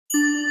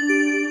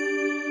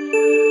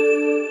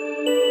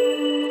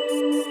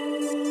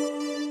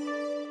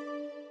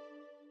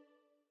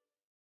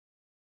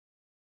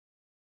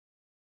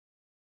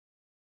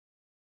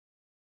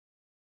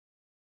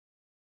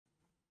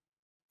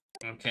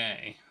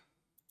Okay.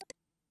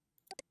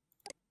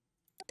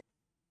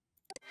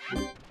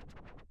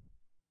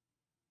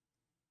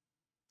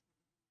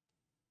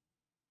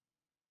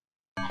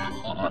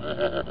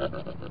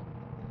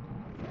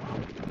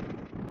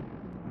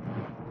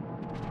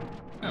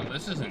 Oh,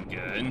 this isn't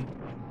good.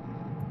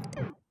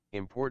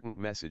 Important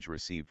message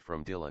received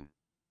from Dylan.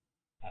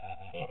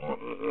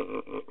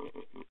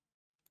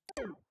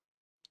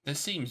 This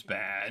seems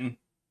bad.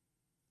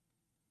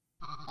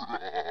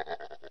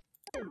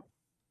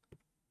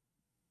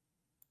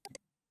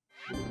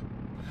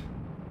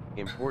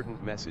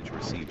 Important message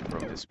received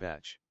from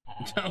dispatch.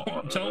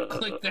 Don't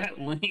click that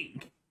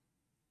link.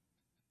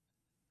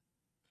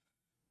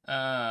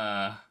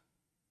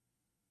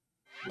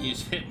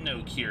 Use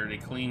HypnoCure to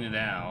clean it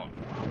out.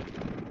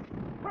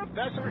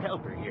 Professor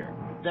Helper here,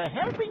 the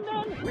helping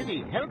man with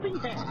the helping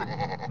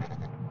hand.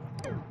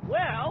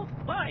 Well,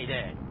 bye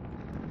then.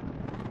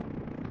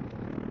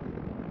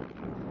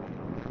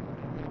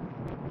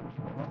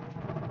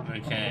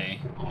 Okay.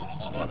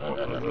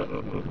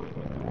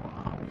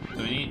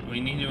 So we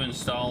need to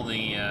install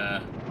the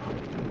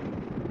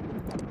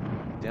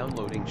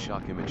Downloading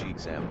shock image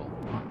example.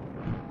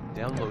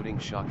 Downloading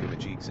shock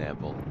image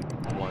example.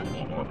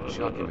 1.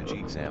 Shock image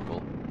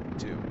example.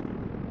 2.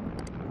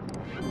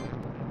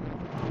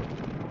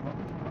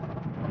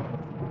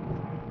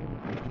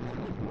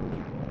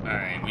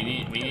 Alright, we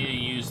need to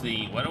use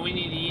the, what do we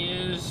need to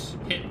use?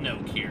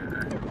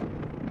 HypnoCure.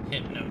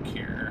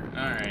 HypnoCure.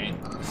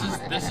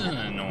 Alright. This isn't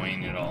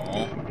annoying at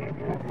all.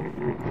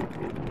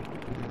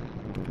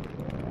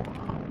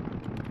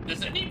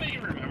 Does anybody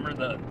remember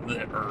the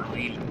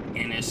early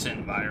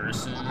innocent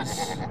viruses?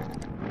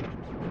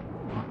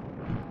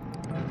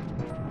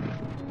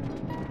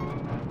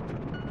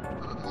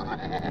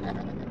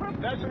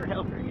 Professor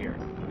Helper here,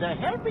 the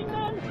helping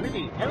man with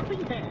the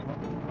helping hand.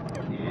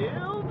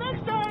 Till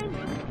next time.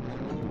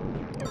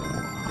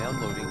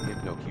 Downloading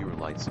HypnoCure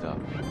light stuff.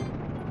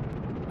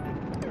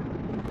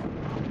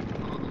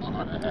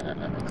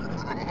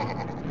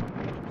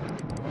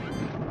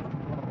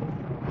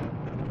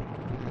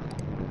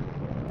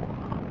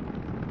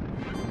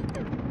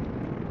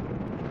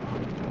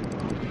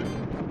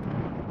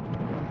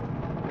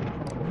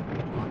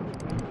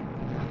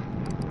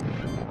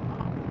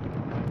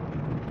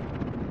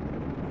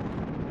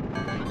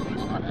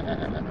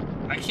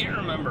 I can't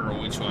remember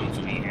which ones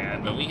we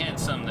had, but we had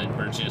some that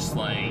were just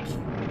like,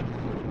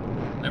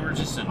 that were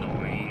just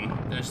annoying.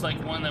 There's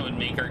like one that would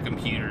make our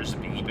computers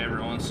beep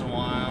every once in a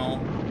while.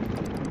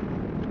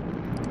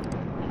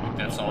 I think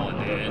that's all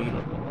it did.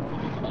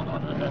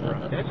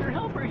 Professor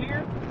Helper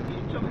here,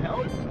 need some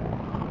help?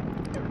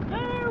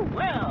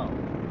 Farewell.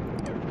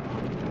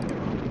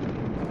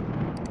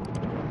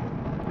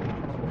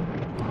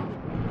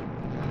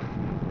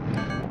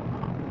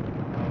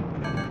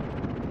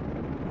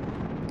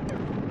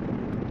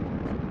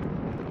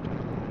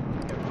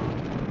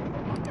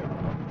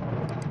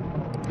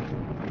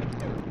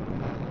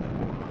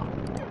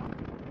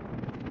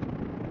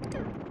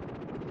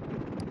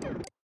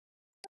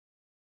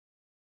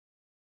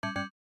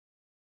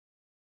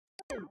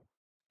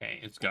 Okay,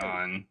 it's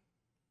gone.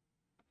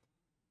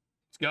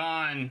 It's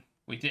gone.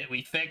 We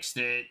fixed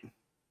it.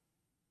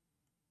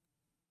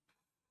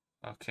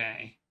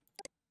 Okay.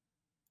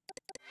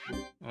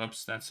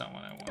 Whoops, that's not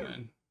what I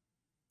wanted.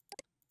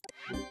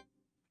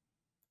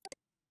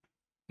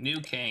 New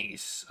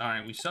case. All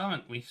right, we still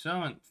haven't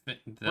done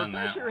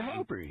that Professor one.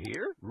 Helper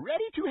here,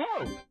 ready to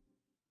help.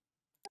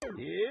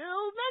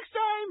 Till next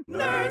time.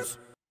 Nerds.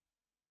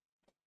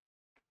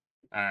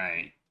 All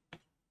right.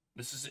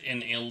 This is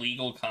an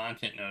illegal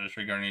content notice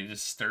regarding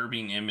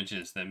disturbing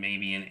images that may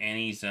be in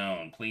any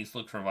zone. Please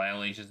look for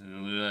violations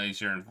and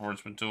utilize your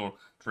enforcement tool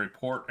to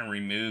report and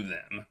remove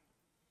them.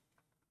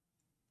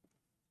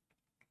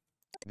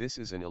 This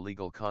is an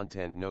illegal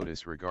content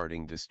notice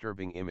regarding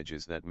disturbing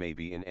images that may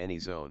be in any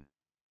zone.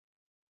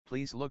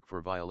 Please look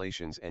for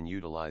violations and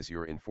utilize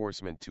your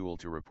enforcement tool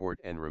to report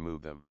and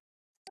remove them.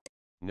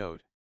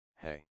 Note: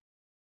 hey.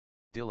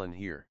 Dylan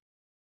here.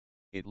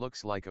 It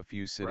looks like a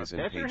few citizen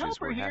Professor pages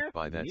Helper were here. hacked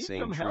by that Need same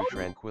some True help?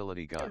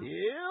 Tranquility God. Till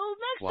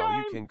next While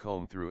time. you can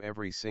comb through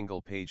every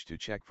single page to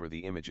check for the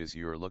images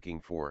you're looking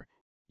for,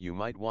 you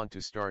might want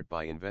to start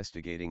by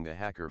investigating the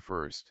hacker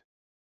first.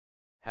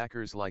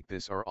 Hackers like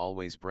this are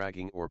always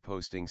bragging or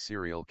posting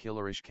serial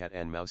killerish cat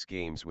and mouse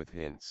games with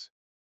hints.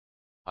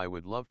 I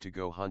would love to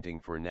go hunting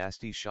for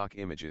nasty shock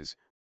images,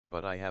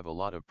 but I have a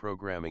lot of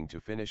programming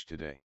to finish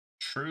today.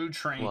 True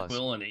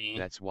Tranquility.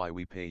 Plus, that's why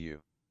we pay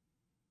you.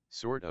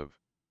 Sort of.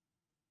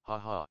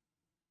 Haha.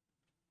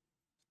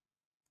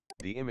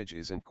 The image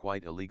isn't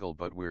quite illegal,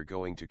 but we're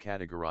going to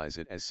categorize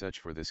it as such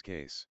for this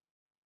case.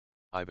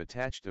 I've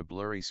attached a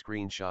blurry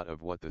screenshot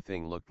of what the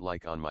thing looked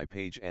like on my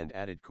page and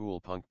added Cool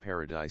Punk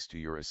Paradise to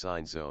your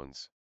assigned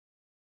zones.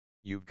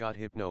 You've got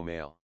Hypno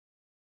Mail.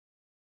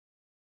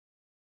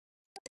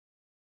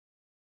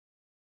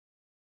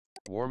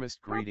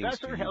 Warmest greetings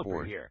Professor to you, Helper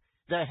board. here,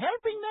 the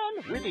helping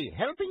man with the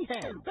helping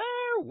hand.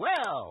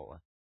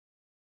 Farewell.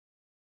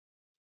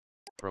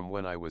 From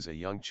when I was a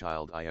young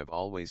child I have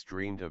always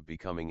dreamed of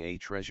becoming a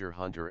treasure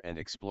hunter and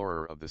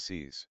explorer of the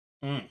seas.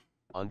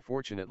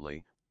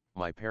 Unfortunately,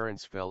 my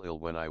parents fell ill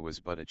when I was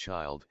but a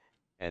child,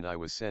 and I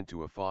was sent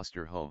to a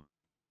foster home.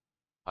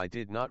 I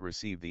did not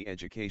receive the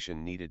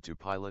education needed to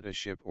pilot a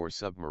ship or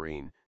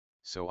submarine,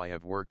 so I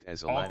have worked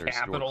as a ladder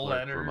store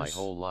clerk for my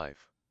whole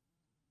life.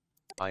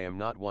 I am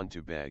not one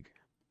to beg,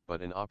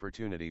 but an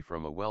opportunity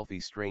from a wealthy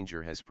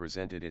stranger has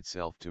presented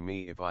itself to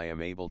me. If I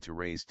am able to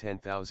raise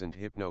 10,000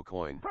 hypno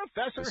coin,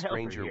 the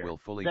stranger will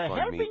fully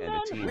fund me and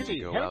a team to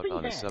go out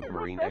on a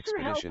submarine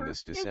expedition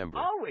this December.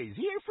 Always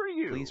here for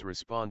you. Please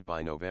respond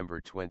by November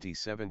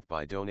 27th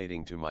by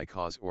donating to my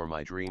cause or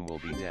my dream will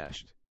be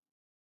dashed.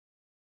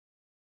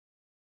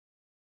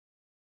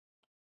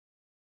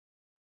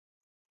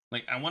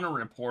 Like, I want to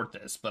report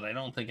this, but I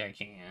don't think I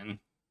can.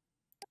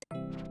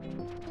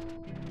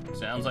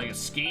 Sounds like a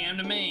scam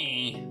to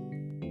me.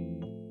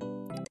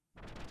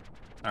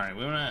 All right,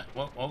 we wanna.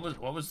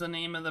 What was the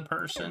name of the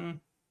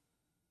person?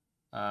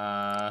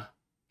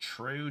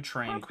 True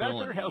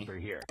Tranquility. Professor Helper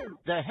here,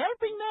 the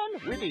helping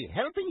man with the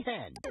helping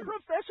hand.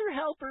 Professor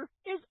Helper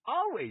is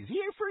always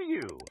here for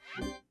you.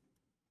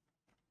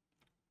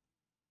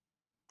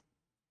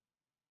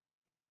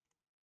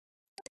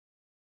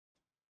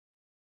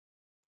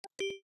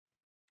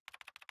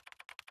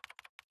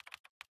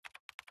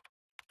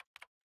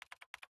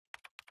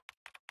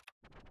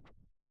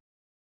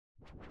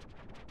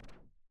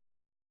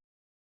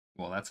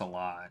 Well, that's a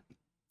lot.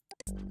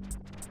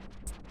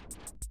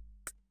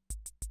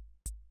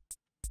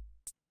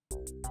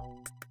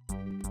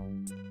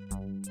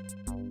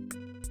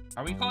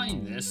 Are we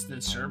calling this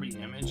disturbing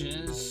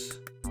images?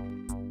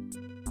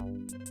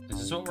 Is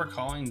this what we're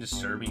calling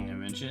disturbing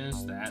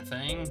images? That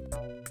thing?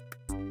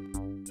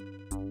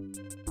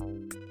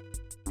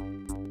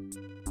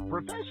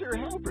 Professor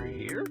Helper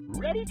here,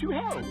 ready to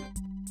help.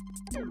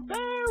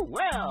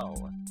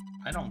 Farewell.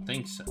 I don't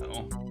think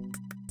so.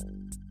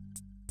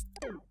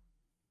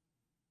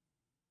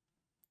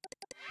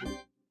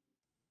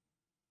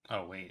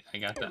 Oh wait, I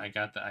got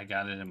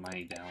it in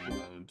my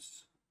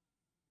downloads.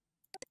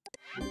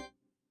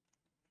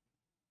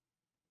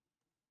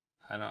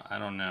 I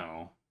don't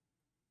know.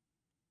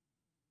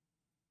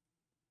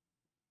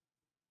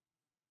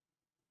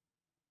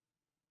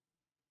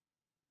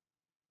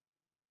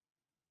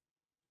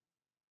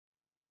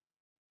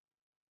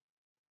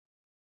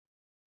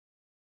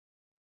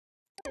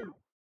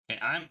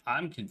 Okay,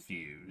 I'm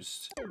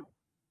confused.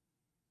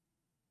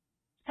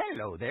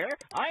 Hello there,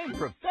 I'm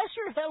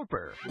Professor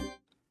Helper.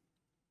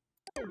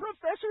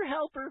 Professor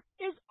Helper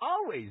is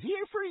always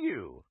here for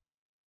you.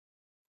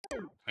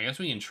 I guess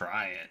we can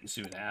try it and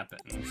see what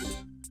happens.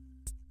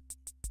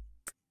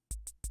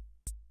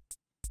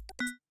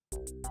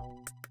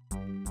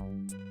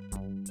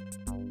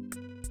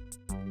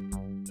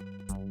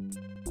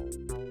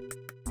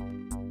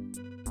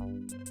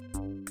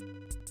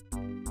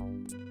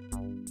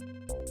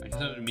 I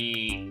guess it would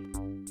be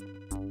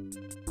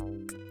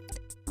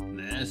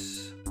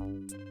this.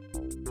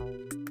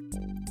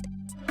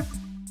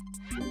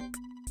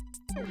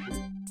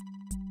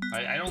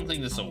 I don't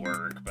think this will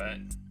work, but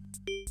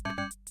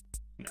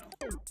no.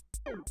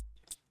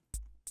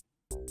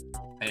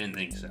 I didn't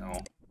think so.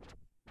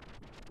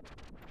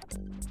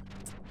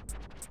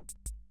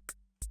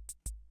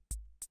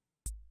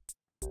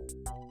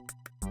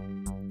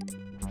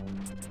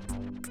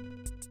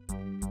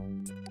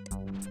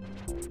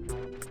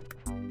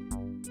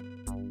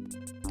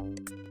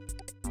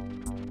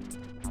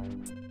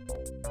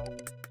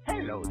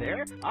 Hello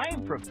there,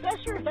 I'm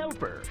Professor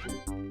Helper.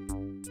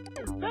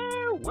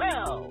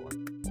 Farewell.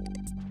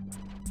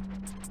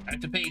 I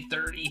have to pay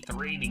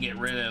 33 to get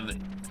rid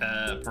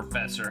of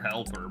Professor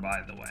Helper,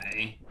 by the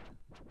way.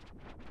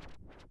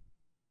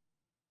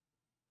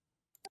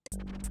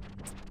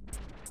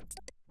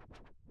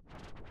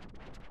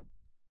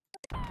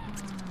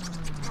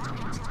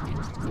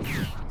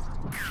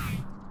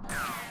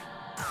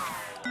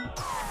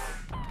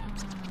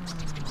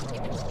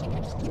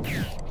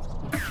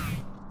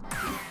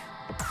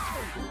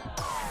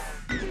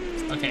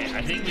 Okay,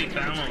 I think we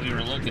found what we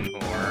were looking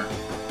for.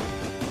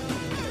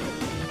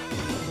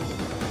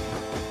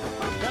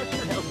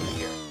 Professor Helper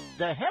here,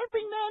 the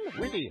helping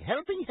man with the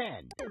helping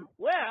hand.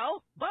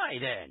 Well, bye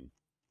then.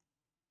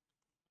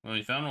 Well,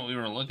 we found what we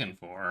were looking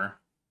for.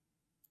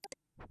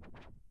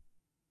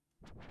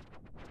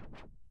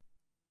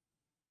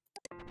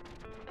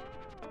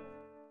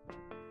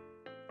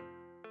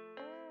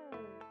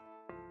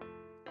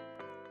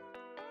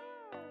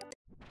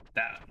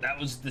 That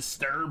was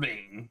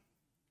disturbing.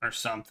 Or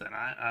something.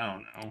 I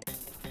don't know.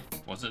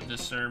 Was it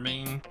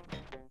disturbing?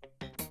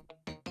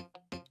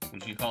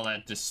 Would you call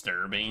that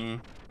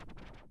disturbing?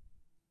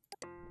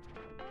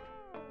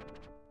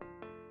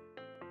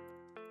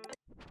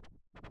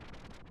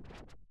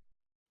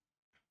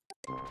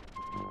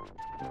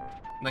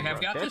 Like,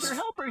 I've got this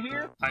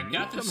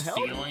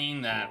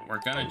feeling that we're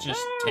gonna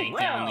just take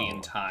down the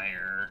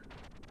entire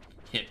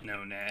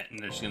HypnoNet and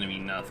there's gonna be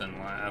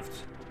nothing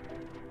left.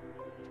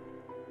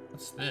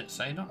 What's this?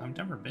 I've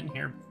never been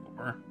here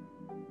before.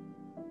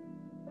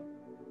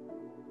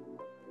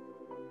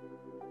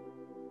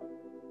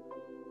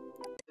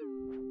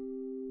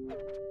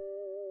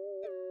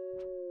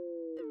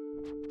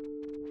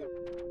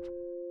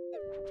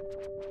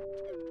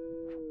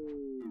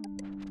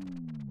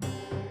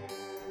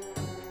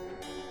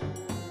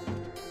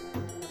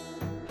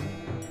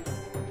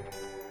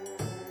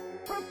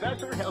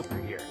 Professor Helper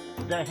here,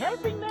 the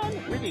helping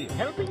man with the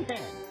helping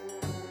hand.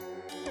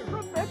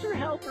 Professor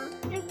Helper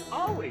is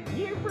always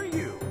here for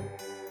you.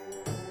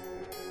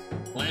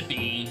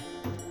 Clippy.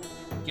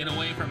 Get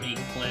away from me,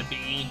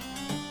 Clippy.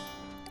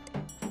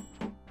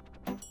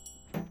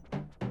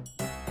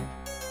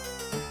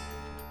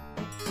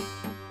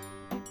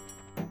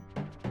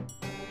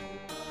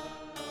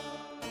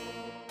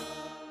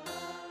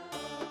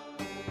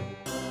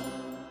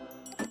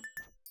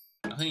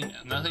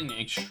 Nothing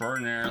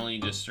extraordinarily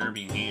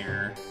disturbing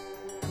here.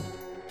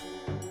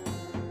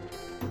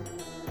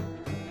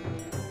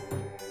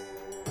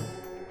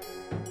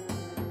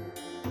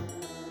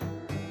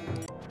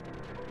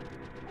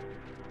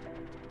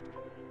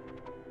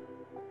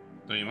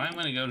 So you might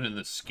want to go to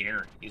the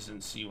scaries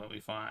and see what we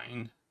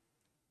find.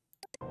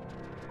 Oh,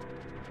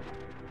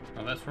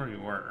 that's where we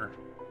were.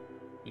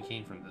 We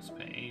came from this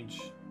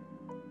page.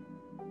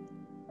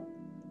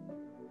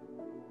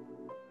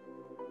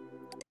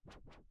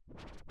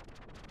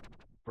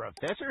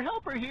 Professor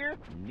Helper here.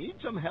 Need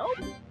some help?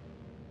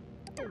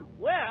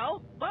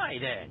 Well, bye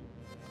then.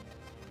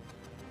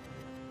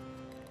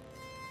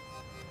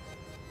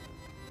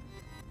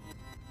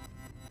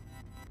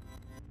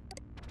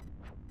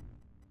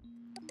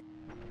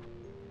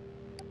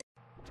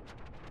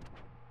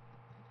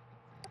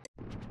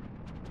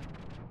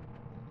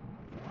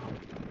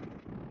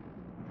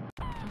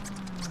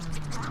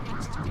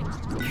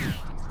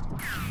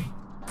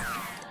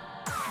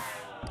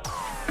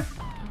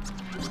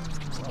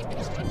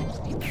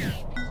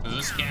 Does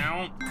this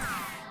count?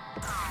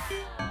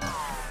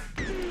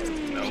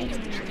 Nope.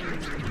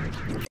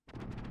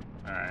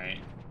 Alright.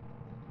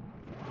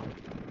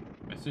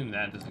 I assume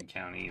that doesn't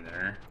count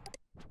either.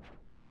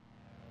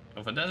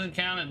 If it doesn't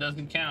count, it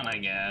doesn't count, I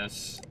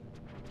guess.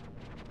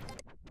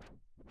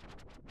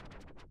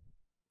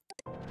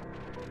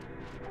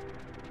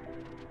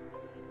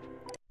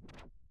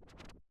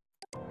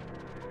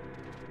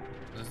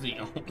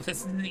 This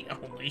is the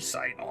only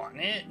site on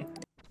it.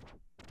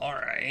 All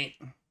right.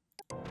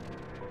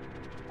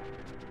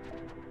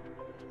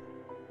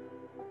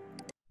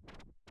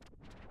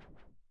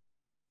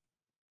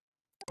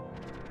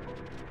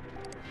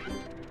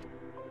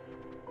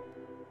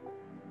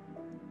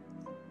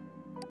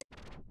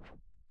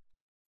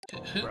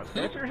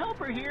 Professor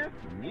Helper here.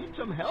 Need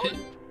some help?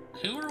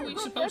 Who are we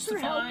supposed to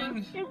find?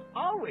 Professor Helper is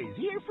always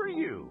here for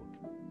you.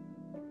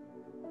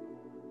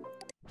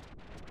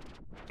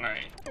 All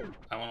right.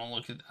 I want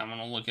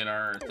to look at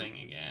our thing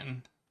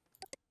again.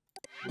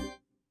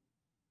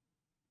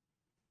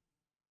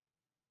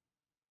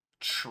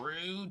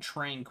 True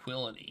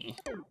tranquility.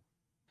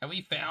 Have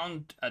we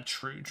found a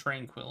true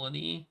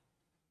tranquility?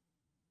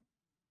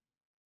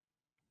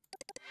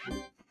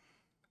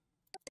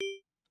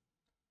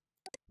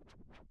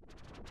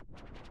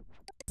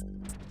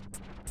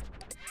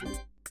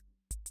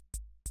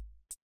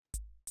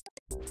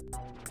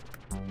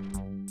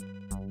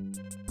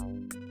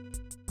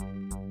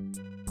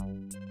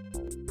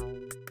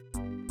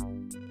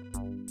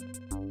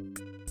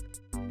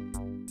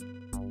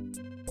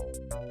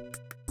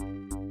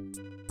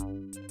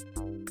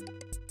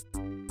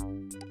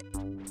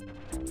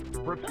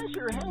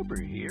 Professor Helper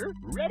here,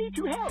 ready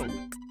to help.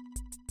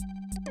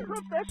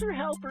 Professor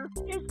Helper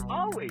is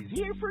always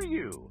here for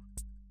you.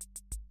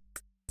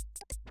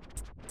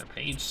 The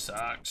page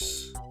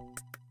sucks.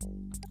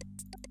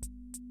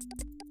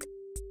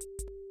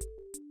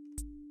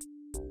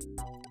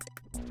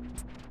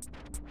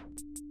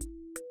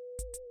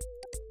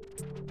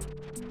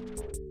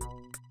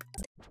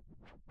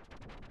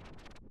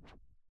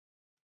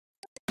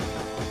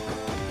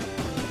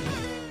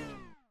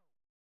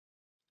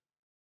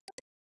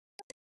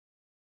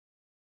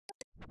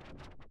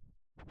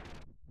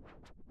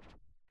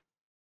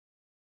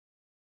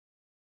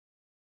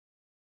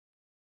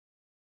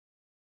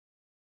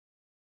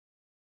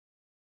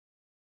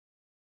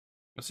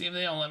 Let's see if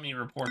they'll let me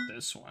report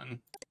this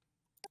one.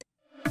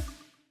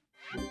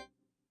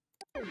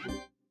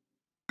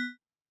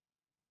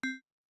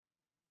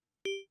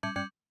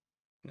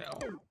 No.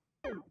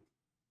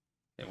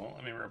 They won't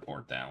let me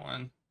report that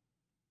one.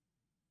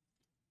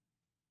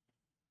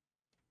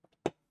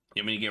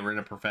 You want me to get rid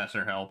of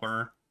Professor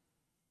Helper?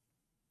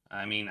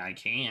 I mean, I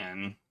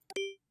can.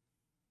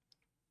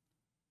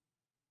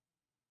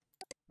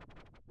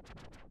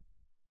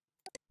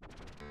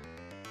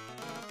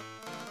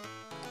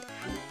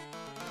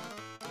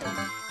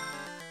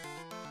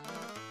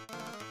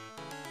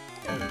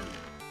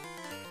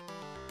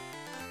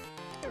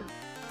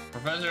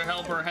 Professor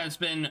Helper has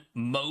been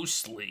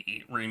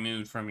mostly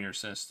removed from your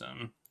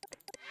system.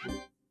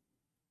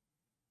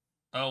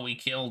 Oh, we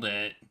killed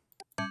it.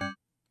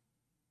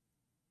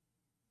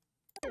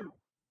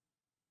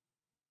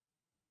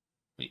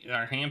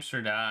 Our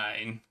hamster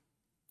died.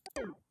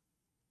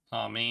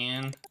 Oh,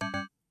 man.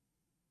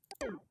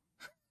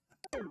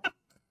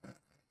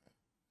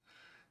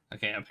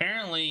 Okay,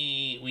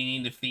 apparently we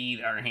need to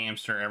feed our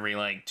hamster every,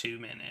 like, 2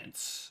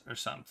 minutes or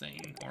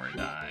something, or it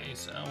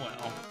dies. Oh,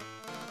 well.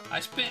 I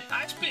spent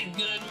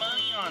good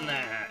money on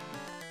that.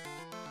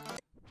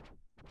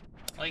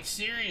 Like,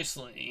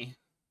 seriously.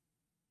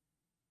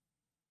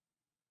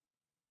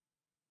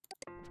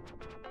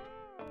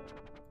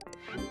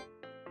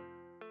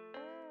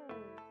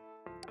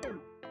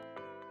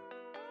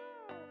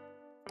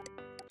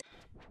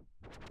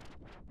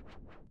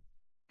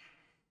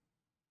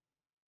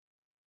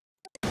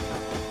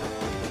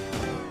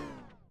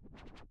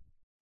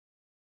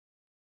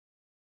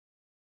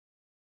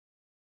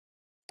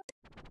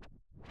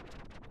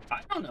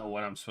 I don't know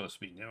what I'm supposed to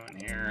be doing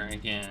here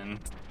again.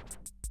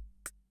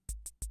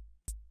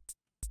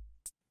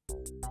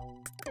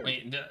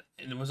 Wait,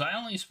 was I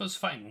only supposed to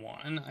find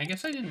one? I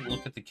guess I didn't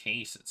look at the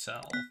case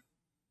itself.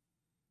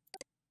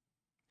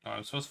 Oh,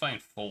 I'm supposed to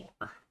find 4.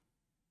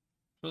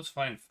 Supposed to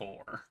find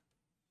 4.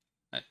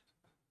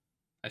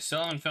 I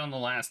still haven't found the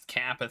last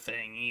Kappa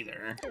thing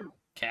either.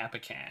 Kappa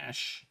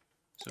cache.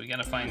 So we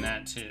gotta find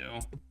that too.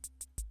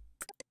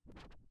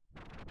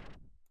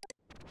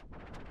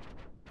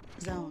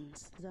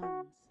 Zones.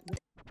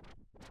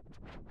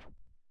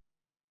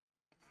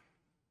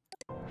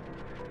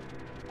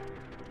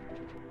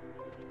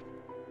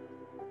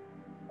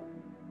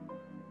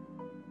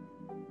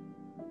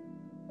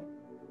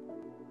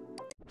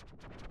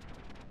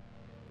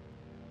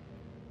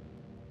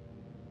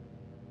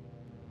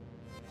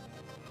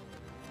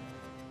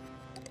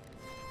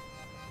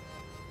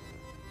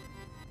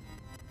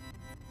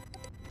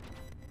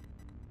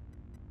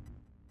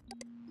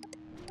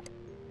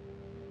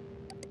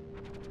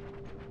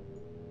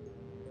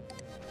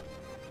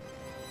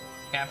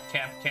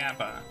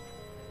 Kappa.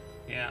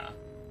 Yeah.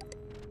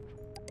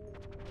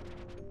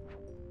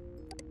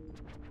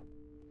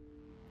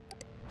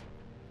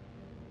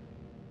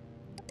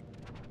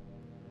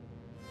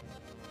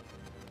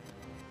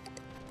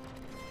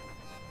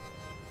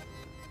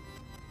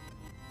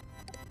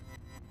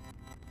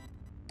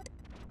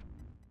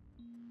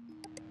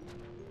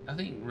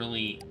 Nothing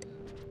really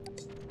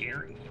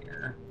scary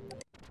here.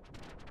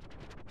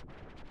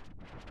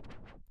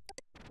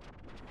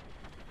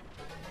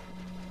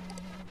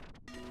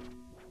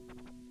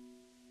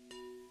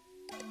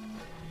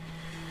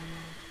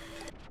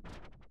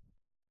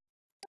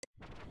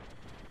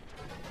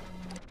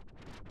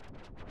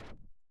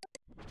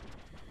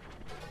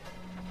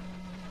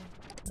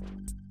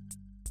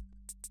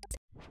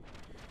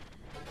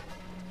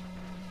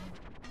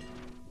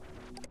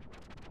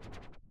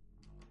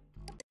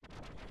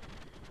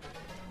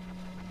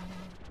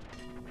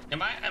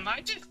 Am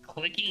I just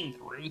clicking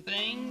through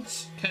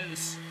things?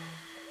 Because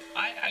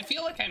I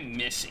feel like I'm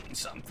missing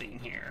something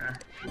here.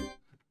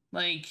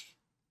 Like,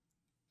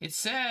 it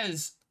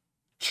says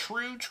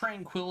True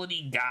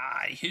Tranquility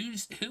Guy. Who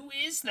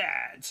is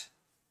that?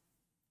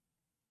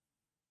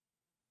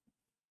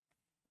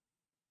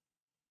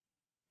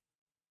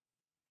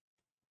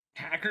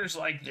 Hackers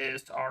like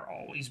this are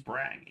always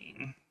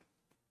bragging.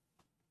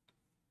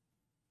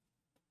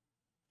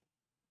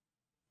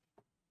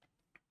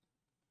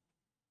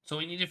 So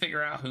we need to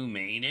figure out who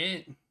made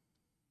it?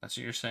 That's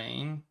what you're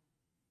saying?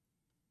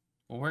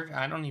 Well,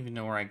 I don't even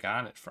know where I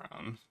got it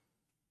from.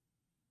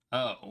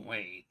 Oh,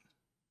 wait.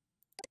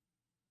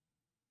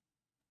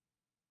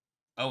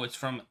 Oh, it's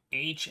from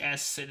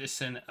HS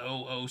Citizen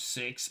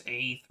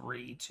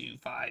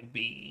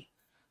 006A325B.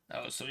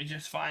 Oh, so we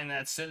just find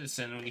that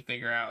citizen and we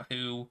figure out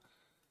who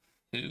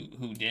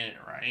did it,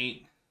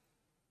 right?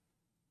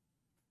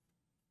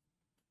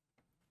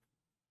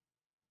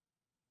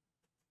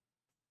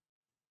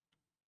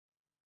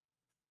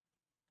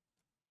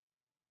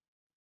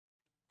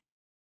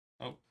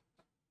 Oh.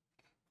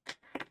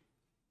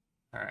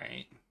 All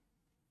right.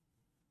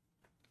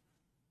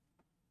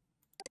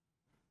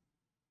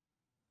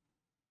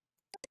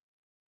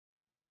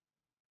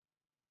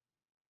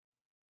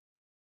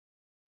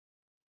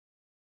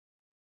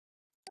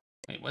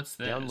 Wait, what's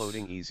this?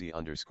 Downloading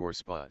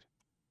easy_spot.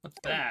 What's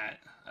that?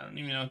 I don't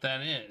even know what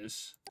that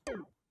is. I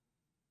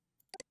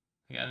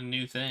got a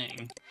new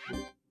thing.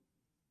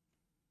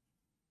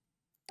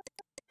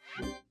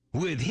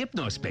 With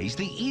Hypnospace,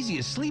 the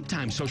easiest sleep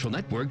time social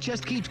network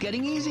just keeps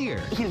getting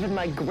easier. Even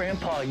my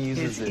grandpa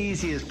uses it. It's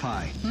easy as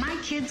pie. My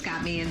kids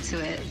got me into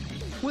it.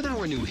 With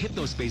our new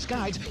Hypnospace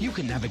guides, you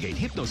can navigate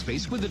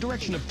Hypnospace with the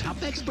direction of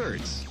top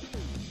experts.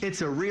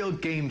 It's a real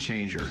game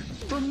changer.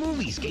 From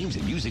movies, games,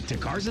 and music to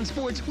cars and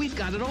sports, we've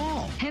got it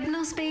all.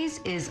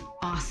 Hypnospace is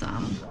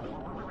awesome.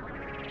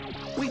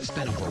 We've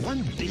spent over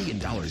 $1 billion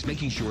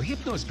making sure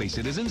Hypnospace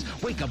citizens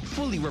wake up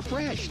fully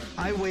refreshed.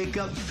 I wake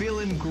up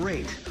feeling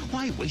great.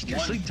 Why waste your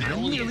sleep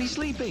time merely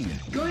sleeping?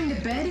 Going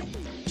to bed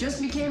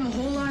just became a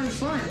whole lot of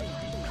fun.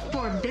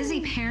 For a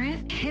busy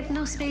parent,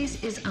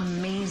 Hypnospace is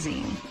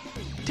amazing.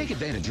 Take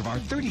advantage of our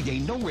 30-day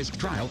no-risk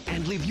trial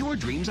and live your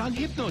dreams on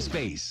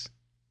Hypnospace.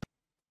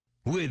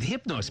 With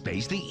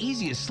Hypnospace, the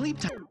easiest sleep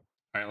time.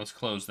 All right, let's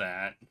close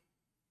that.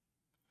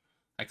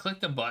 I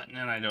clicked a button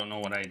and I don't know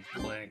what I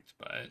clicked,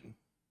 but...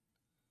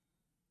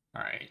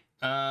 All right.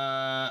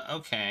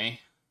 Okay.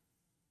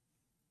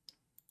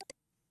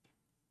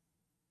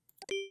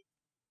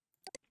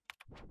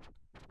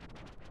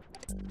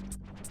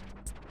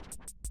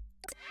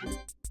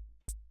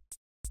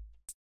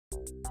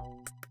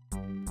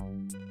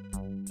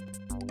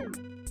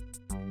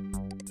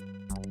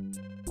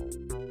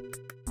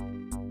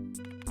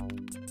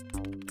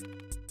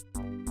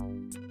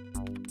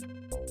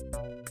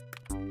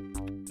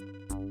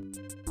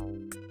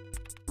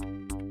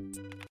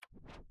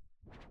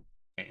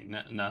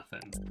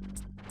 nothing.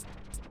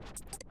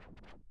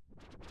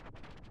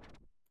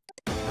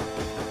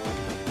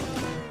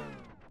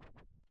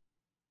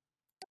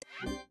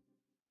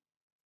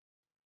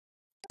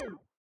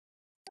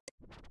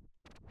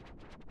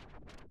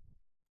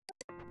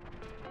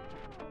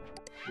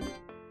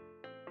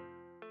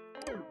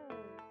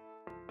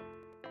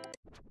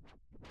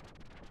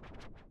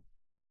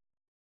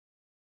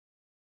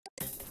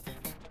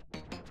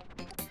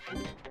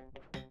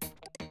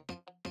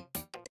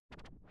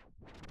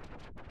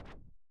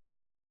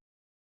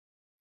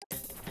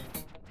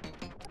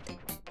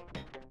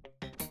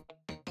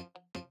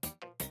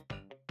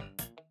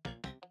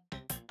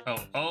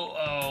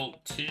 Oh,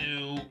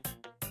 002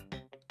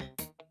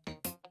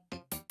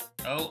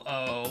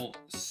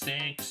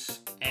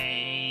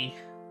 006A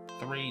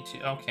 32.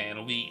 Okay,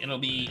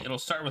 it'll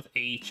start with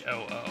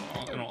HOO.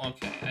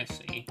 Okay,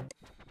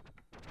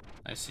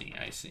 I see.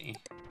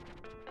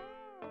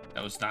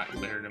 That was not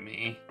clear to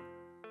me.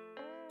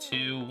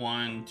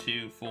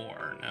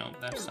 2124. No,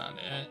 that's not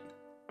it.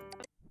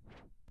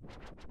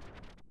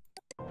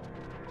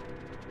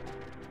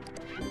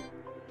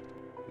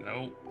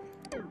 Nope.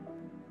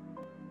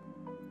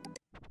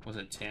 Was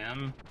it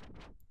Tim?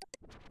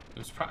 It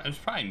was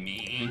probably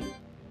me.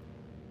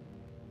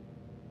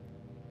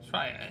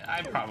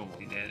 I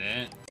probably did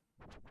it.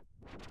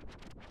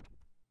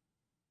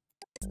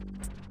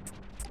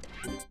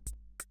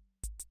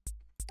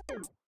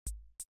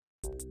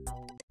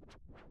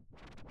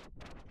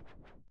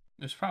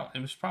 It was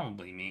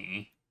probably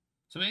me.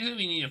 So basically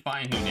we need to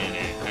find who did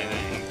it, I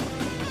think.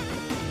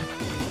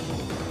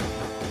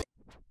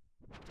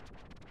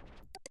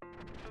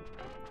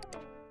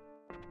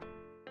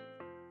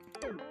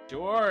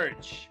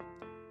 George!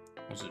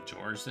 Was it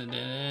George that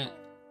did it?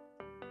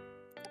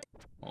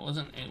 Well,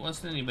 it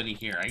wasn't anybody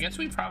here. I guess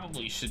we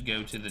probably should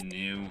go to the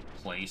new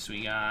place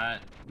we got.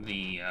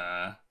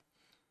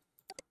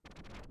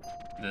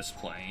 This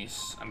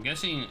place. I'm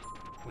guessing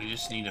we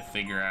just need to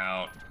figure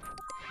out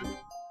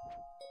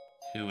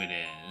who it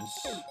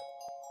is.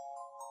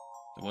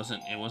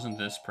 It wasn't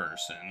this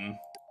person.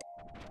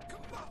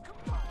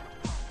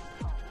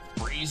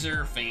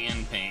 Freezer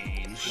fan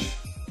page.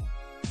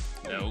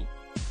 Nope.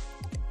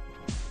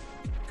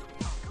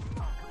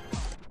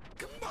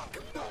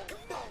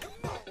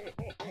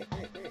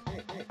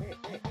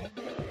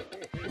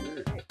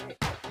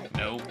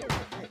 Nope.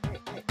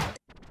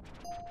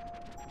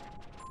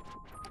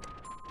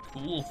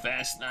 Cool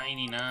Fast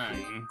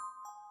 99.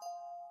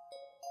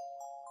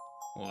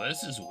 Well,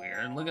 this is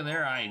weird. Look at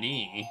their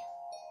ID.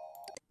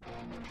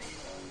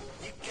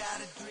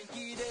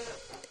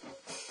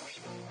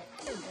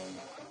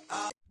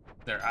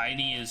 Their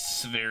ID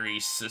is very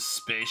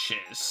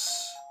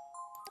suspicious.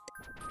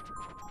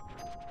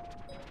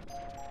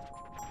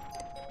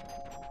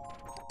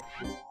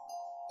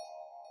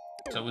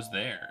 So was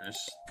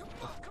theirs.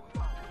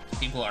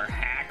 People are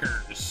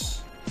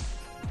hackers.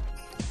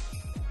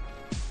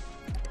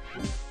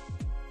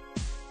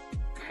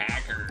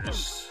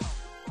 Hackers.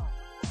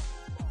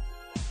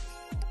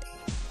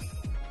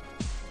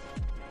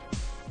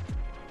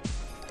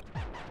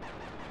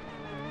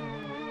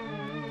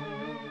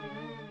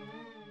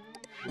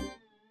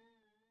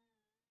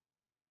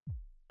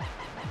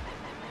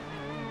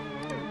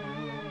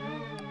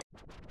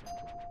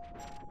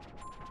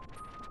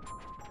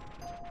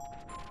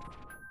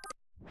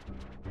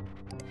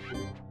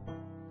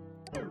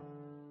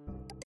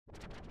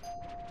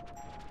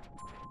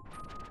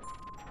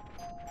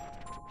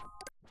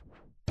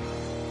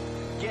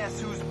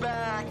 Guess who's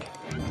back?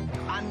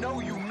 I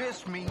know you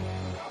missed me.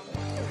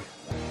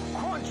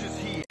 Crunch is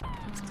here.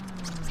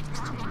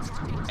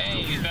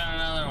 Hey, you found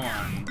another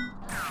one.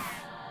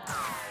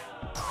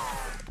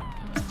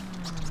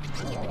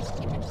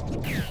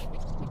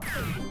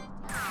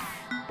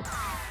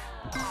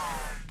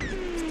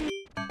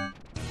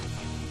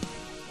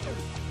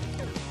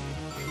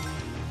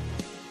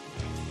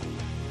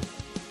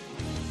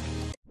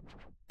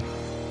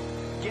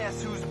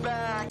 Guess who's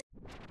back?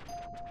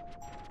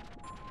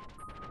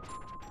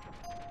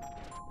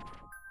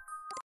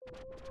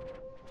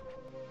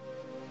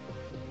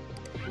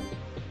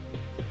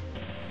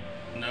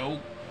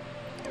 Nope.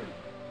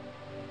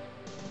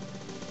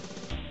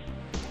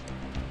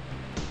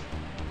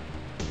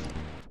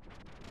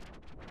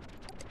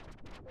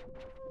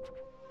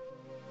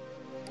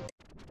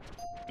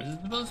 Is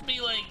it supposed to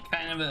be like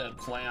kind of a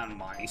play on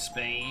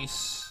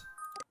MySpace?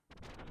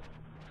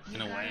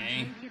 In a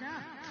way. Drink it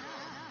up.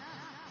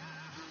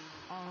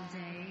 All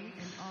day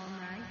and all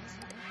night.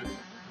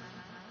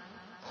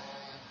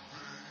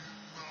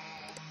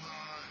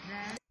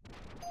 That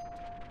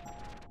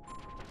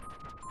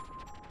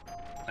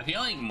I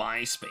feel like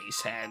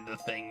MySpace had the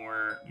thing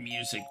where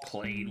music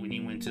played when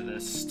you went to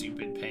this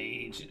stupid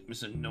page. It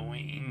was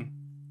annoying.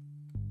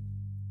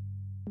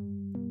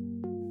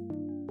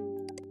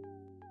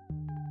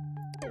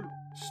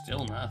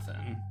 Still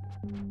nothing.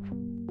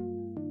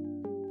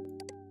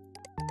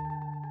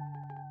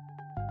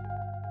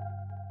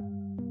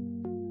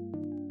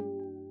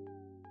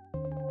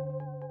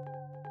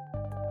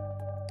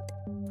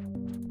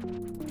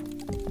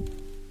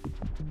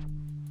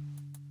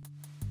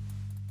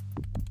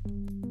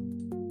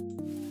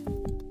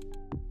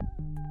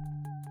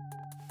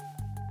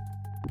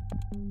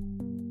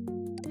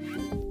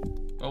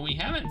 we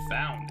haven't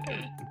found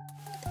it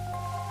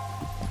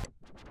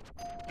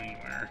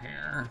anywhere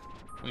here.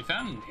 We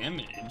found an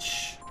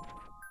image,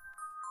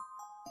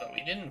 but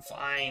we didn't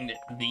find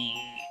the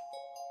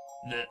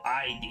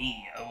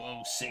ID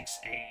of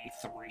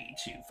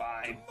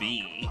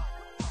 06A325B.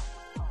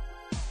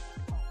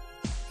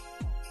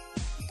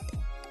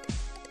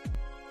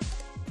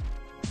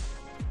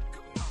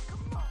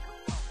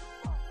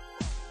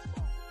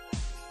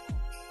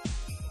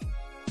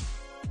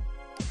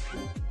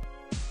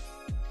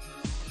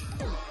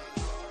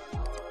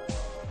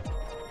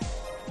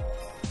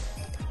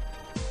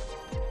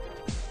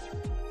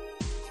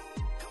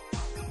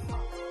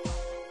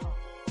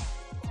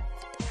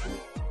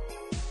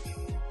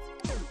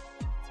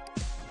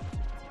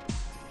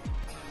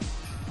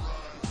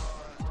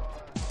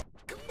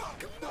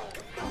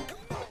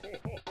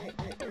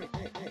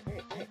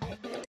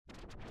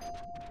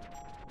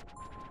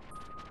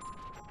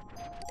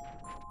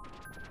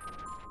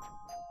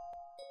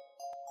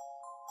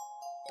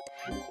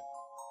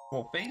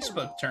 Well,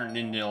 Facebook turned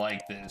into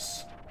like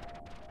this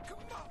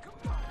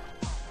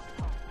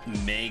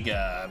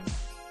mega,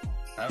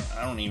 I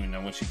don't even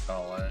know what you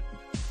call it.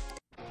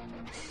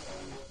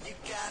 You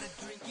gotta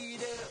drink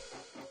it up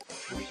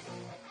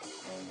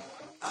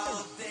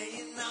all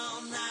day and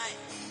all night.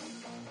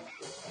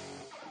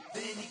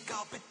 Then you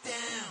gulp it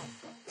down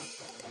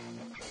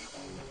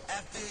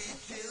after you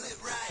chill it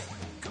right.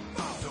 Come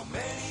on, so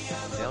many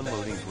other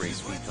Downloading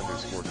Grace_Full Fun.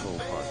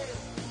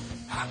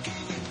 how can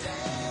you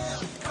tell?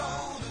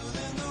 Colder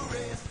than the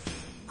rest.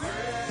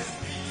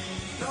 Grass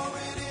meat, store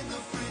it in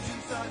the fridge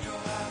inside your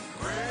house.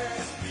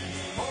 Grass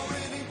meat, pour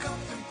it in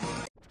cups and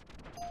put it.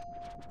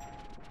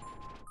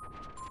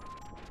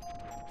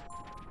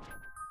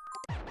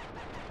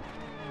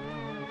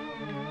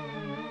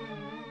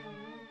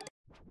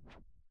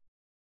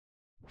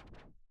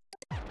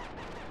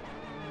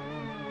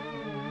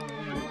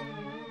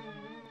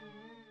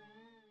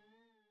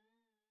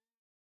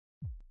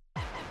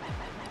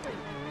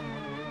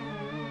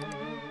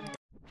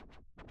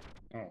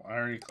 Oh, I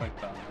already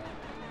clicked on that.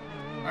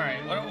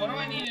 Alright, what do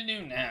I need to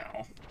do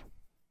now?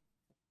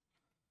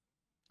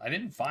 I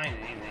didn't find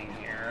anything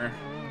here.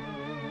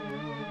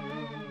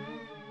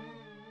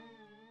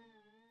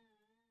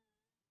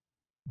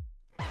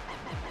 I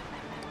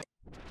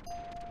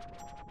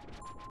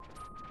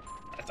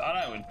thought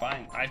I would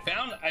find... I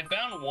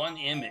found one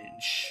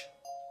image.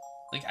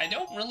 Like, I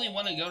don't really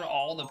want to go to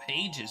all the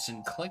pages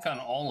and click on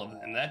all of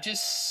them. That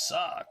just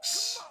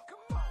sucks.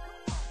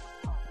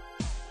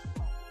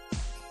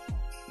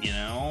 You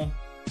know?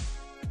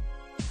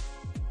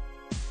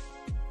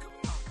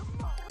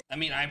 I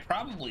mean, I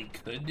probably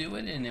could do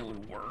it and it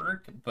would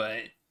work,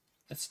 but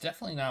that's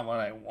definitely not what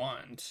I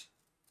want.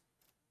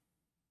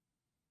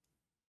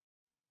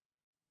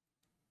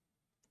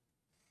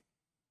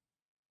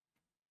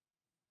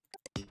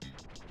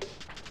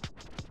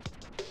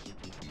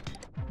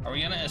 Are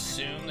we gonna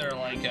assume they're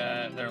like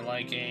a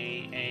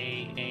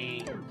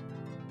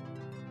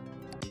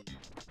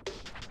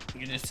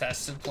you just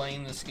tested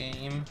playing this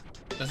game?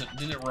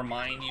 Did it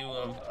remind you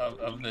of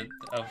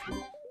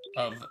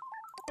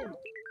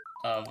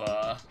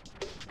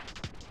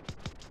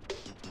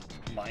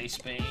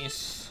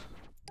MySpace?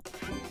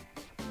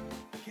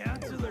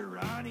 Councilor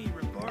Ronnie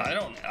report. I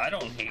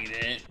don't hate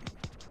it.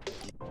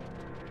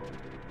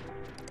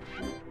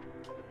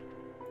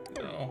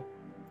 No.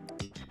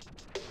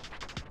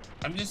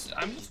 I'm just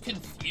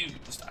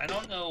confused. I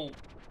don't know.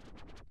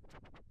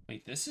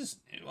 Wait, this is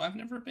new. I've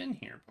never been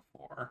here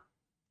before.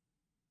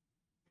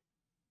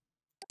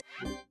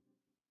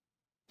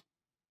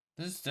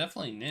 This is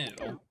definitely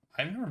new.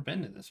 I've never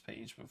been to this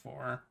page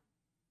before.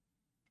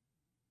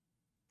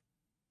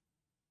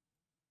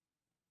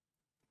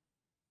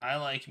 I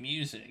like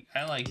music.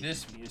 I like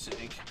this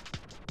music.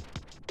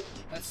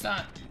 That's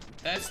not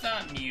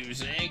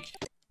music.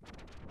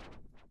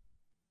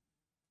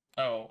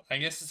 Oh, I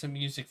guess it's a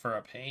music for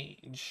a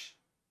page.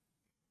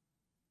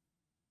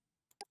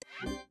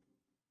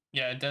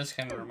 Yeah, it does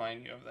kind of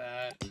remind you of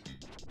that.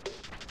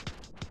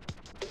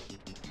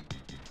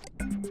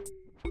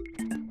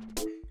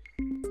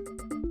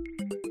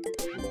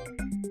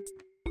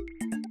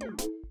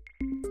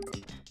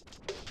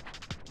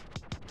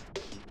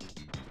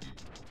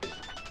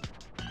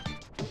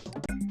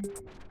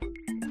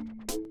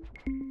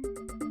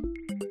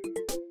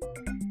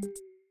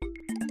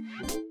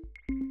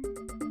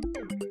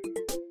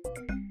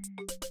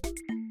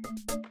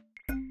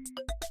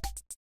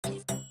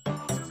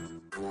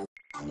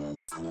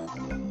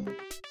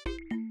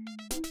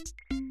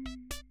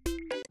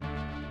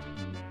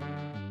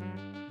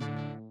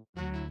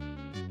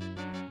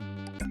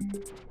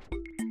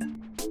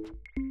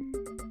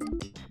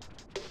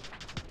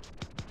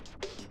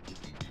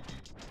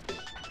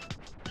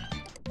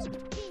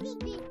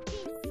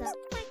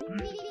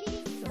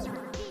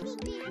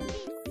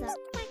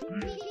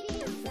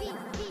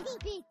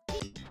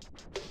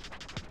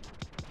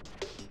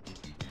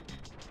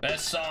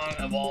 Best song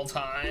of all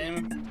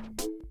time?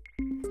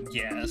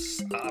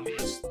 Yes,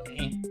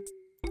 obviously.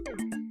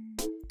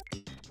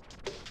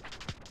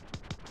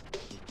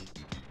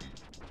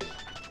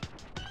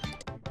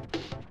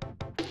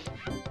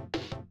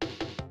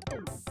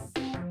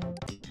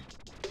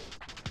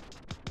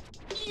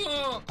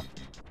 Ugh.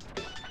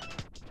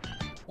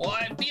 Well,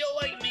 I feel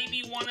like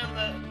maybe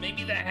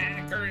maybe the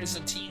hacker is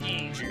a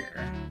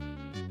teenager.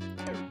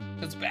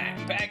 Because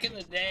back in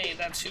the day,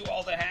 that's who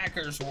all the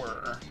hackers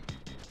were.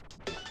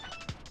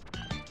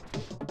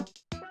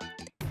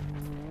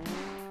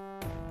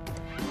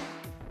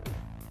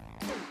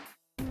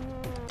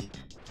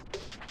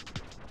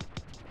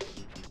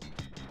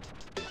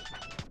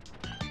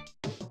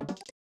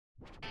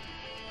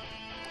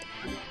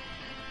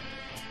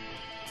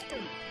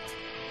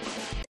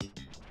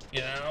 You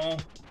know?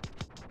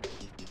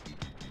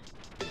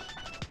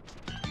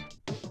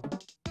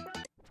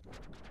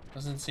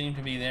 Doesn't seem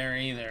to be there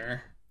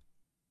either.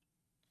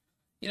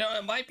 You know,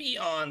 it might be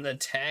on the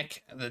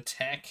tech.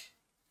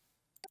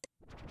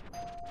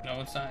 No,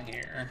 it's not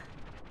here.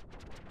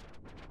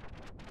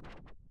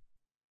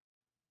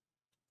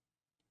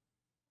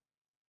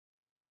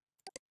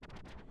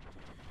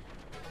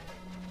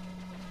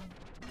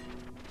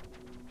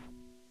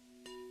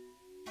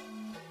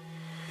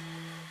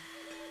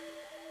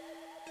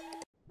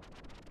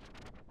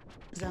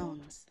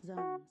 Zones.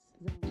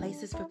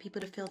 Places for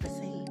people to feel the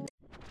same.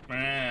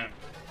 Man.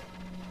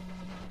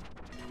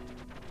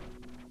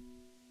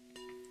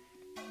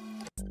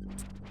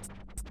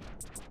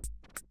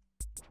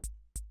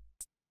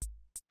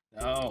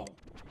 No.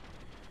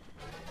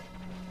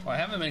 Well, I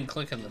haven't been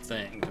clicking the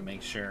thing to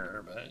make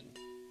sure, but...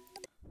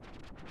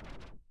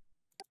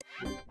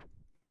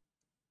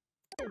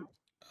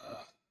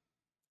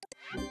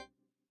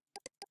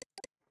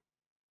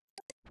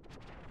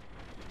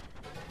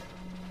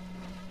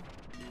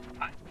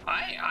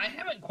 I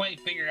haven't quite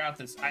figured out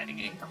this. I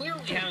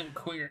clearly haven't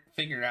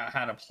figured out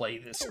how to play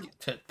this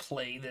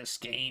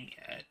game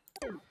yet.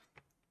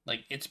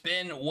 Like, it's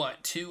been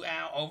what,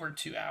 over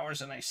 2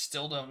 hours, and I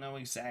still don't know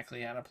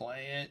exactly how to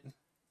play it.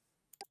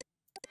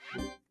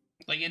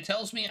 Like, it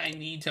tells me I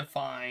need to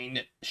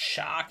find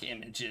shock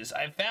images.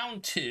 I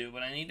found 2,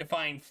 but I need to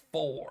find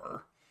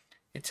 4.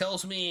 It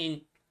tells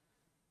me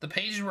the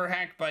pages were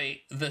hacked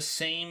by the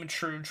same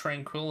True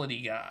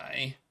Tranquility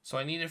guy, so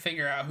I need to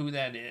figure out who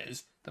that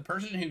is. The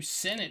person who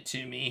sent it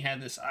to me had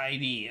this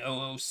ID,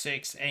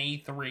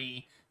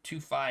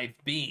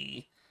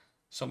 006A325B.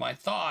 So my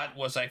thought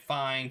was I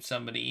find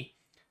somebody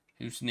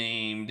who's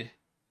named,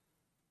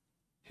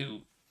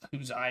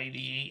 whose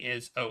ID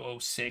is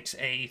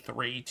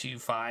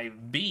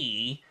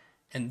 006A325B,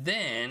 and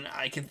then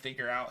I can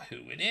figure out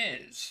who it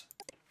is.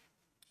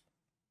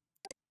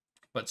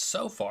 But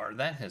so far,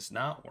 that has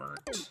not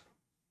worked,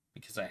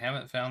 because I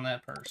haven't found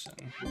that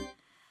person.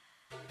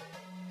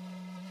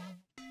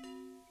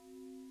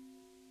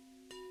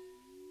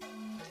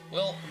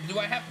 Well,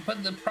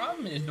 but the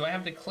problem is, do I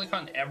have to click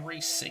on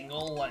every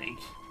single, like,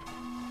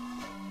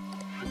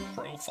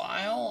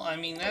 profile? I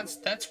mean,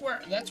 that's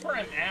where I'm at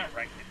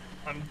right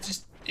now.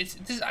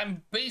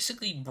 I'm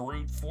basically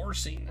brute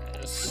forcing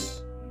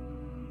this.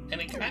 And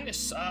it kind of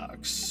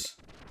sucks.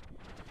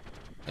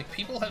 Like,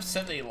 people have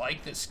said they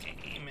like this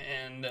game,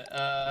 and,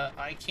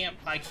 I can't,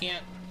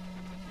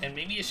 and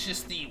maybe it's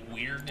just the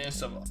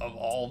weirdness of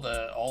all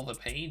the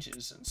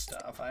pages and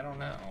stuff, I don't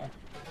know.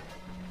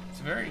 It's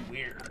very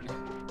weird.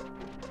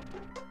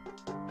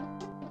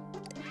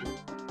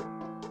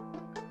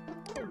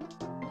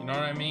 You know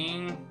what I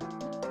mean?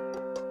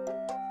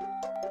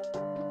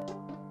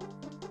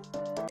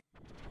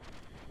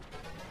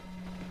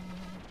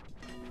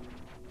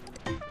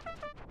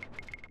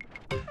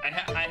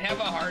 I have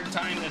a hard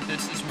time that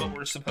this is what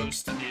we're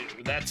supposed to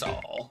do, that's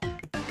all.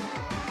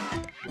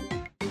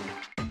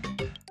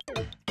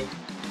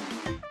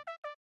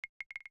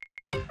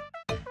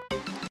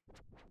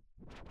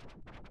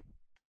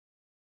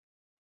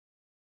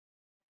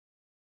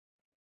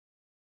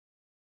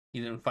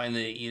 You didn't find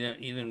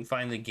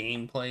the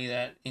gameplay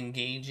that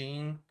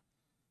engaging?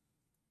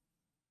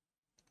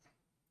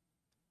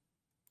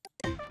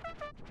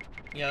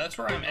 Yeah, that's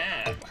where I'm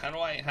at. How do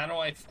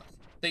I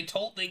they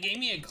gave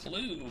me a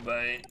clue,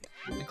 but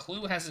the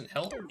clue hasn't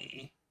helped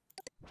me.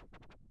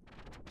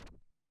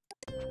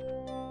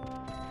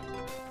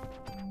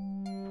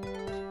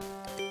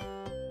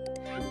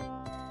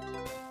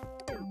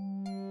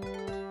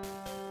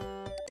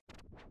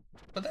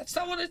 But that's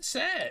not what it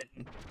said.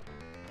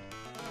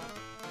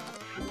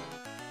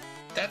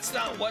 That's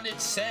not what it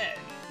said.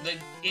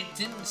 It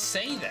didn't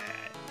say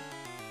that.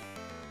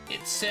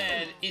 It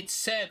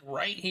said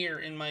right here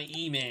in my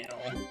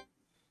email,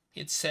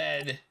 it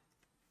said,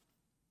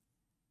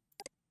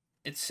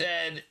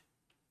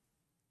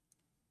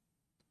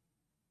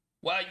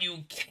 while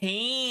you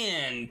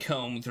can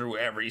comb through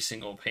every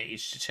single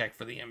page to check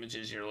for the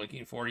images you're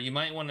looking for, you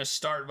might want to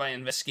start by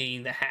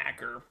investigating the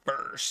hacker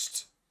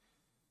first.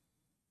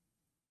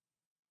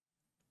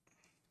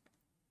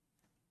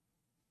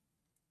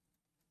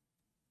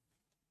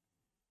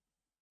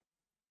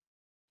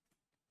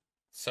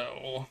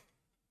 So,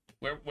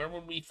 where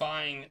would we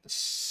find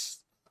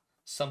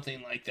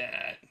something like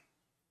that?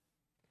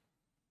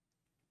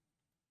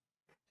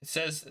 It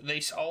says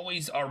they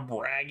always are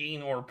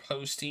bragging or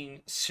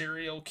posting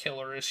serial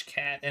killerish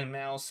cat and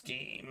mouse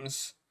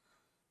games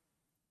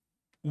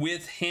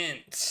with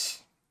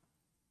hints.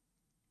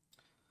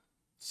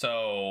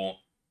 So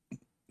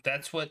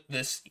that's what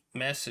this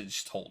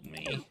message told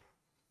me.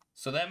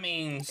 So that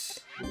means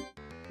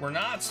we're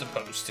not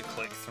supposed to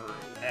click through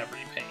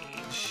every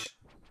page.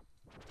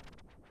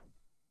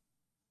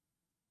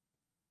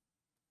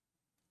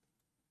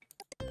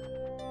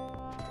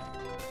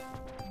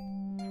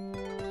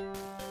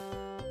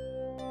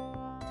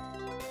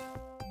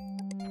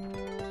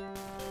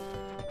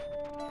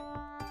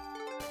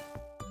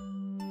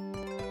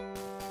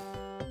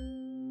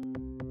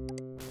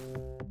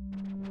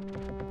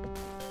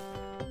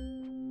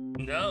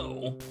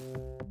 No.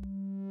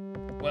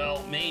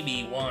 Well,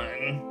 maybe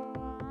one.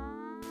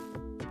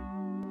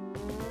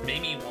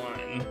 Maybe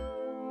one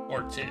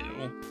or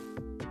two.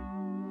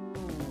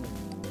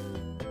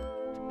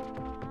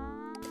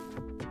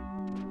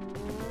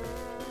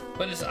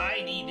 But his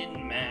ID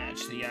didn't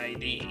match the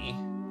ID.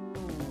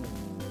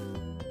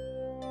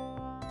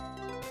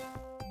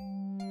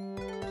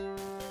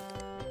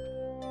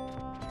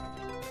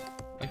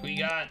 Like we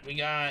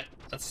got,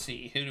 let's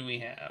see, who do we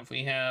have?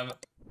 We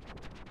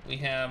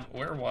have,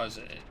 where was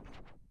it?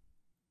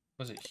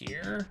 Was it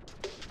here?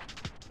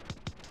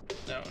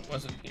 No, it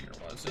wasn't here,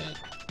 was it?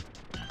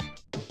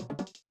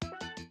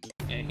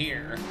 Yeah,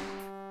 here.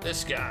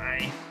 This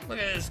guy. Look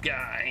at this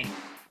guy.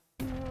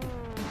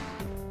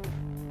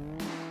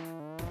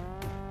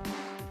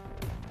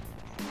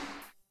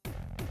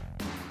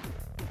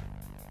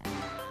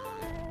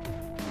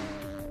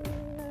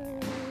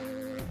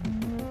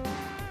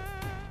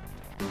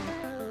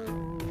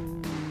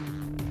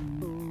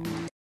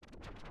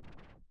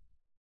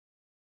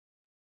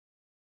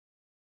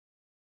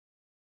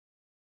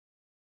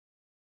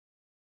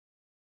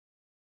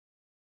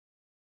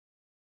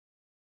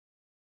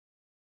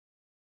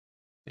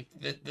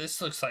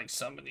 This looks like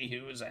somebody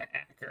who is a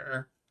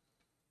hacker.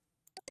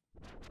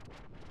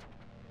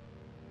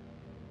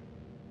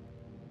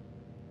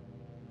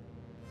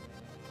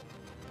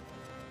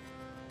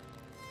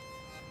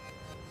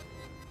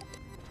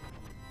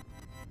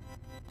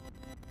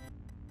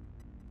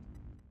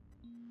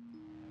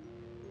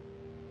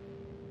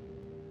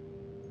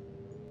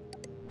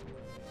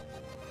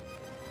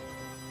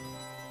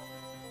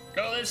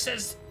 Oh, this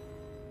says,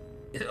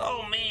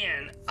 oh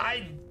man,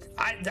 I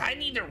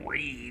need to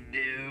read,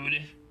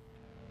 dude.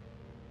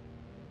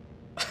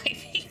 I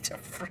need to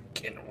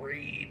freaking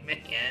read,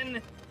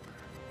 man.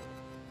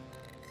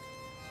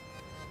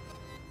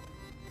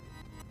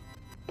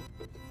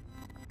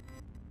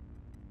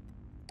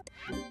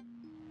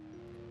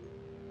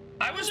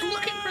 I was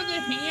looking for the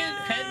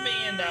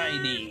headband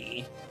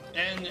ID,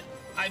 and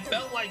I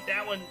felt like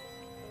that would...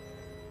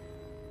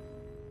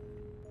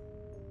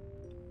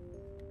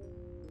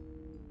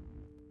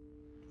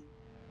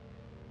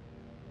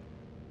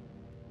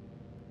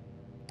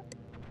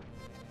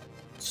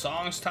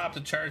 Songs topped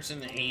the charts in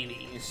the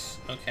 80s.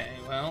 Okay,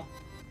 well.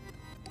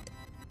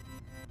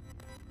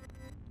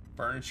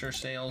 Furniture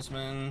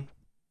salesman.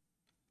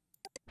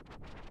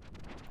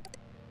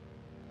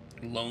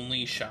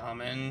 Lonely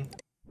shaman.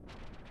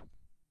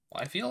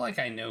 Well, I feel like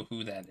I know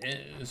who that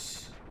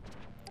is.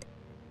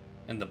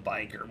 And the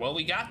biker. Well,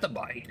 we got the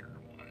biker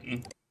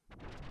one.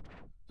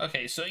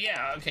 Okay, so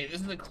yeah, okay,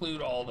 this is the clue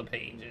to all the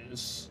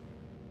pages.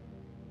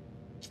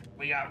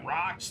 We got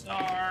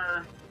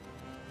Rockstar.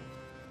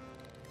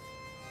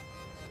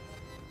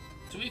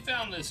 So we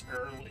found this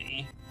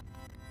early.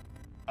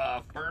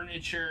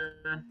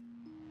 Furniture.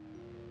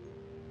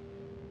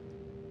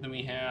 Then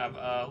we have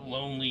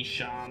Lonely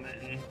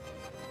Shaman.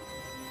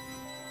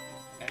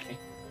 Okay.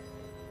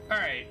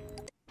 Alright.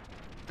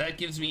 That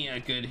gives me a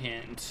good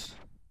hint.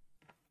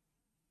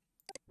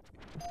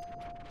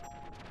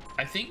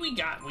 I think we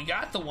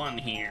got the one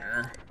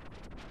here.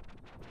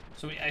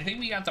 So I think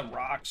we got the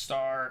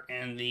Rockstar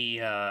and the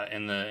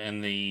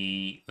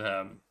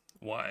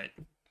what?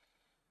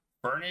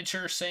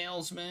 Furniture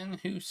salesman?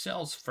 Who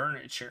sells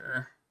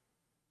furniture?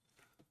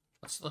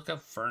 Let's look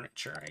up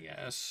furniture, I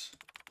guess.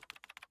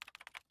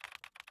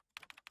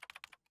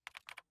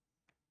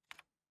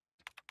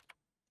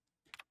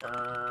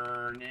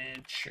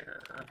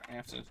 Furniture. I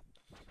have to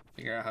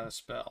figure out how to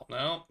spell.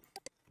 Nope.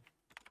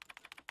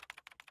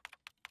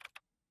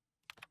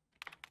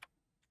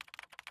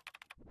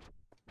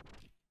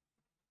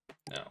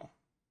 No.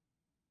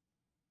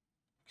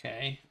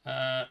 Okay.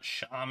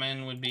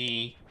 Shaman would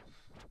be...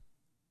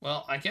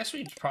 Well, I guess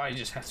we'd probably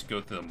just have to go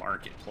through the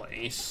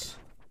marketplace.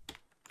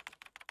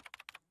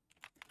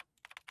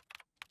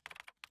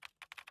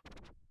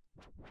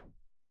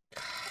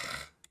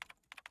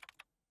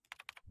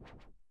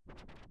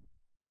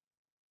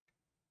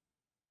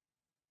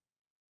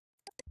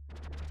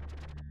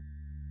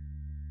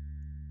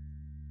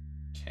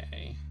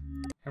 Okay.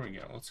 Here we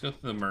go. Let's go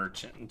through the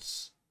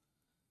merchants.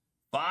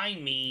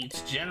 Fine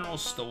meats, general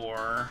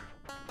store.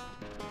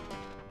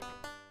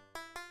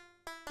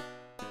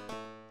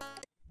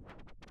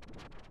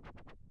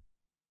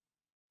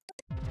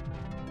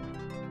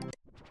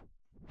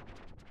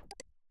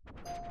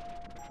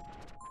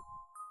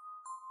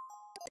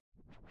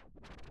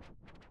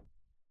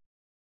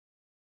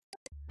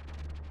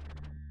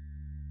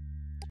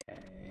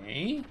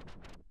 Okay.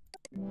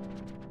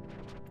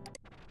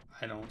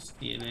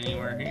 See it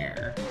anywhere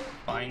here.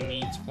 Fine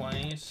meats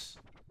place.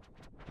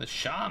 The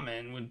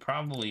shaman would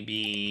probably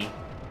be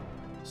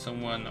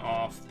someone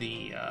off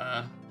the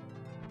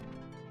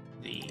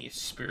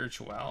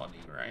spirituality,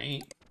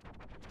 right?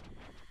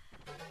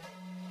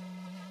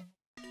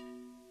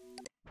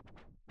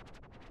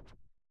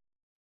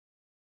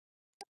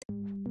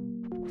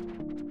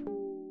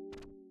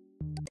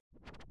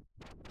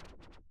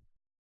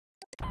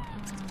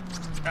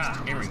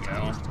 Ah, here we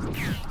go.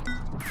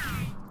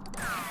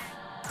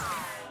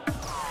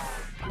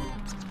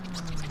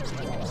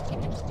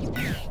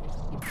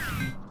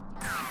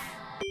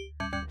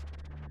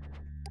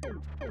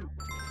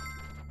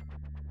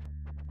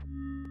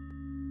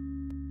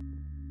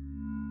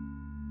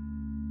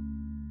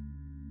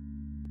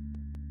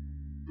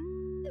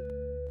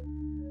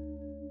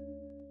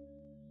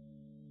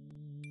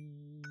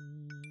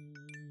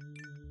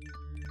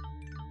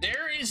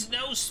 There is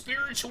no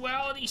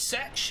spirituality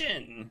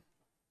section.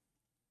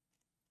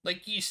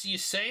 Like you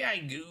say, I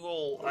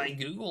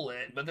Google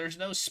it, but there's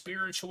no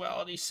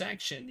spirituality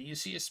section. Do you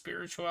see a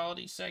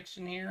spirituality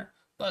section here,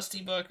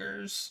 Busty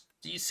Bookers?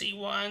 Do you see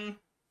one?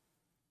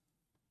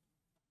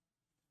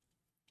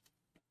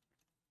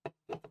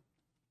 Do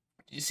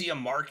you see a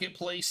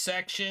marketplace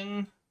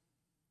section?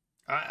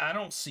 I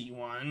don't see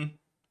one.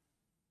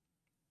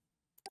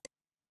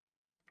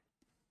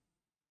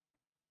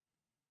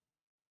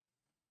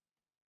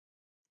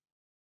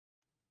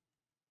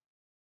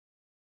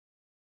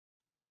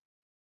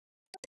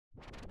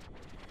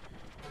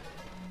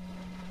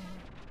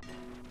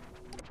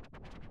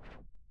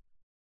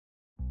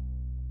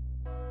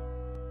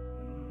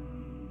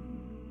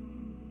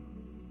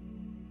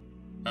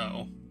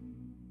 Oh.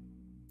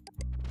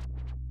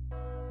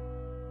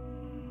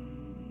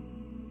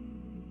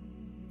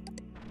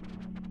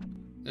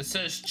 This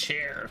says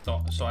chair,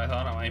 so I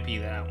thought it might be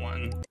that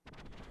one.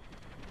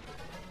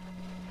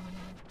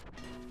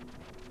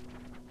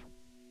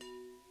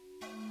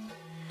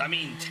 I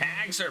mean,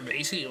 tags are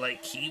basically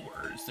like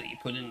keywords that you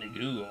put into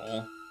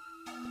Google.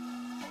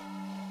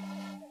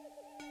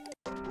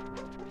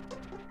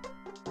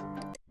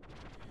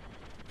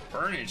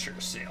 Furniture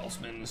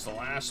salesman is the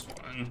last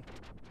one.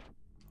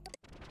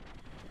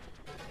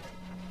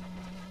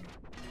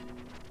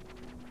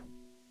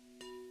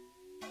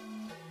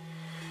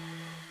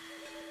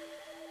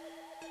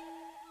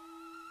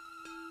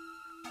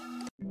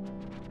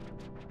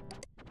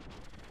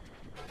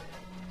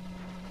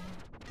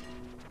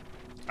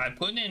 I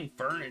put in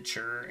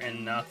furniture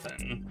and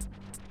nothing.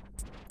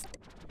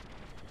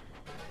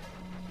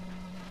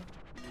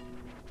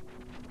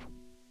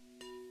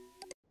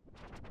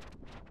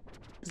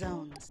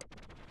 Zones.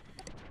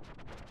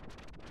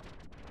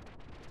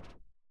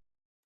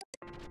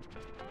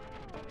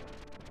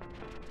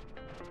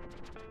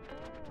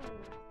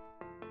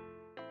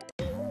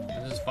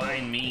 This is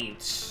fine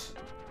meats.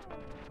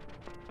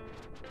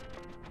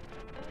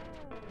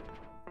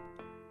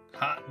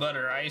 Hot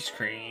butter ice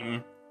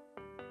cream.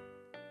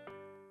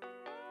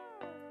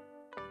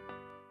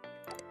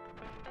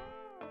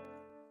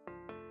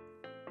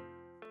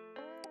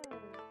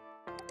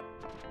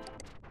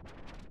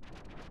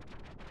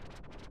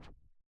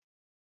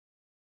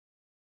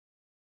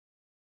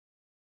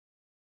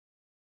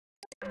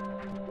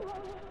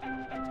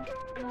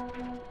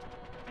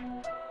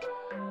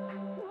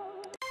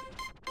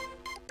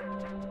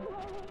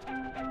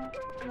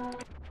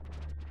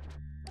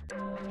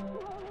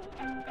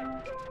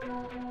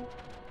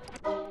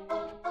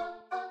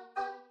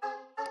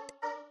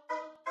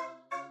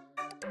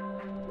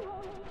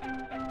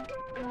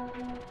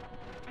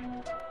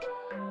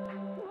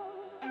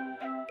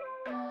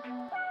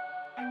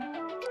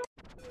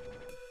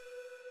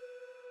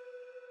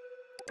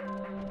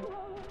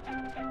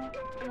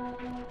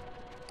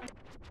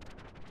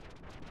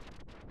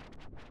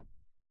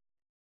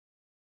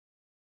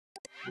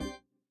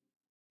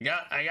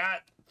 I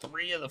got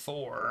 3 of the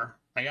 4.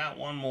 I got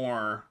one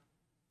more.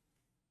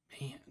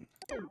 Man.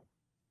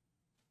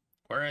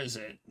 Where is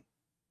it?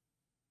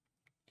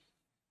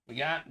 We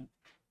got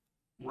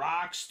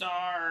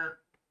Rockstar,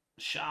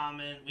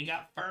 Shaman. We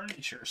got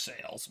Furniture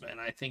Salesman.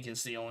 I think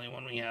is the only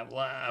one we have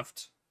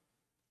left.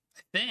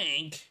 I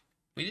think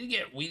we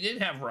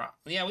did have Rock.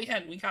 Yeah, we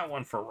got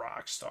one for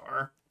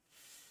Rockstar.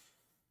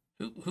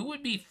 Who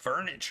would be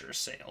Furniture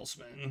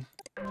Salesman?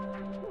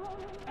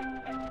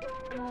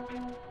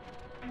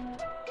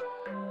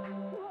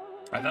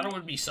 I thought it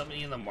would be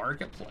somebody in the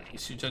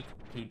marketplace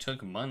who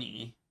took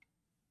money.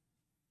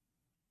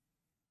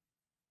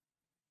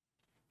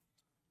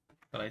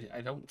 But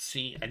I didn't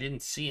see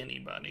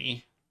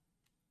anybody.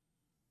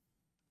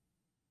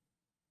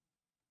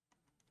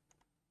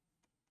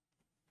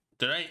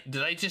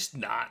 Did I just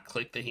not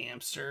click the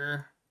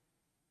hamster?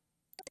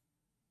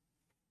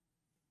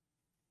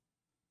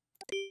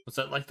 Was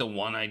that like the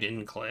one I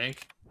didn't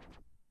click?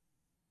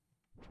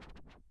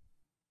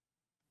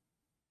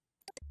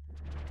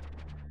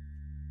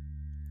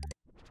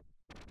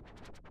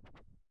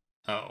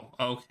 Oh,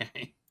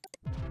 okay.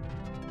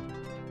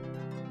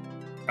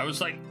 I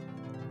was like,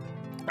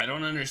 I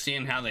don't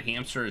understand how the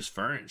hamster is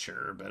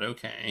furniture, but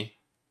okay.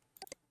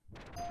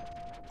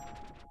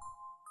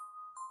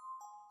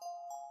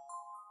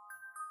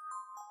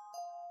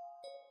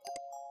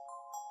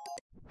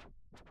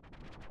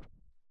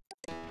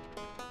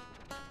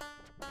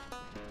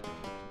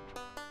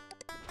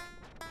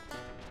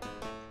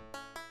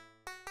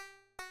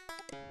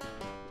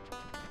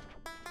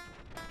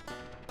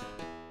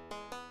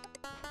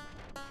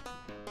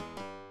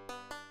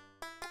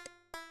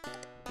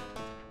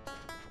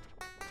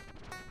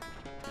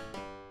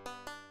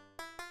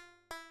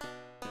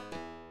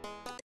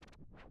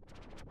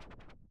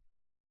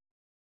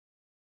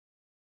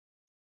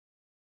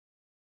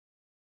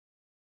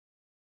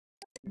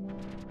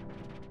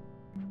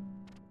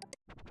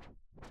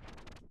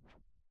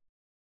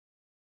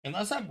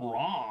 Unless I'm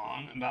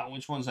wrong about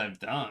which ones I've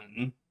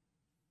done.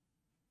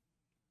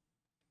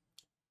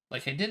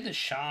 Like, I did the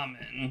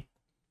Shaman,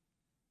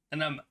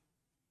 and I'm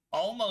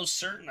almost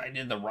certain I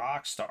did the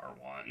Rockstar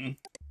one.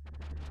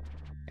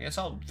 I guess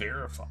I'll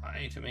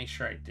verify to make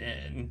sure I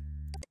did.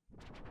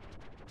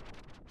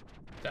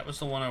 That was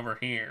the one over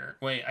here.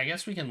 Wait, I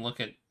guess we can look.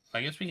 Can't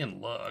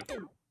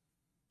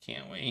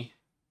we?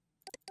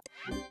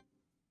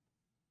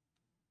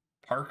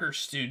 Parker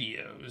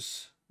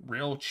Studios.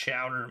 Real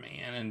Chowder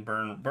Man and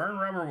Burn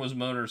Rubber was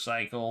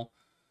Motorcycle.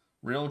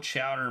 Real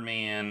Chowder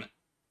Man,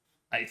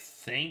 I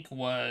think,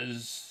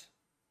 was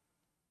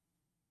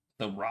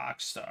the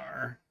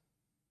Rockstar.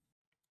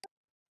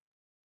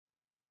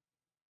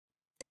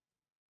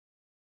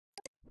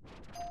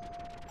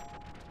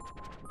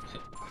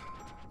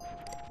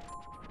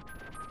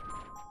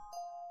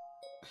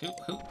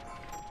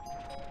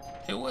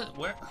 Who was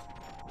where?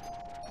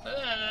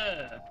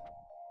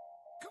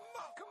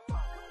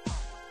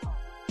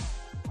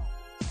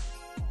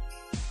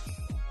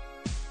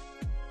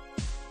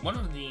 One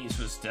of these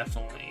was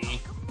definitely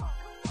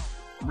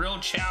Real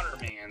Chowder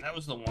Man. That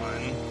was the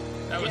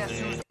one. That was it.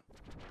 It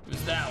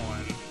was that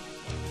one.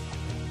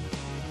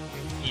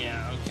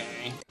 Yeah,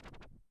 okay.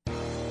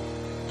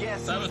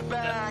 Guess that who's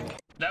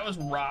back? That was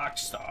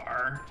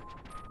Rockstar.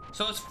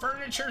 So it's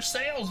Furniture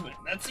Salesman.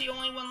 That's the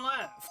only one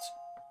left.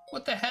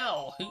 What the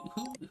hell?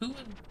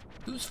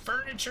 Who's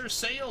Furniture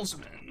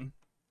Salesman?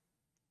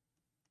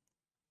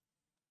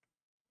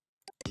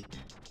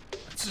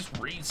 Let's just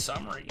read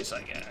summaries,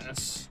 I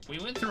guess. We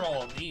went through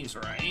all of these,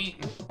 right?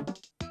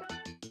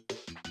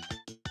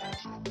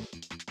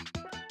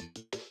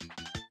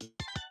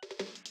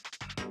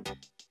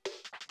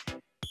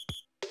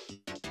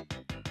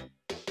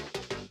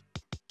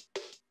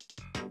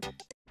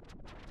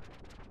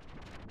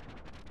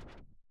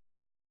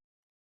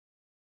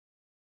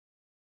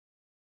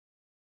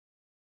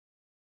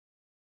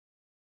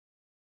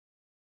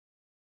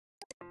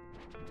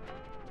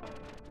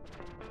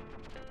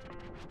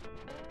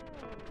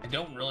 I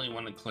don't really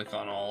want to click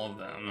on all of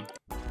them.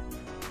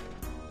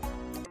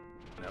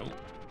 Nope.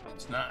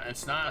 It's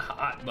not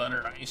hot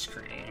butter ice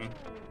cream.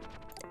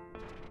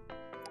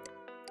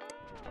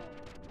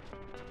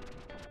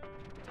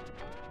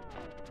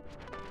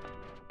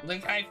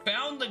 Like, I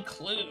found the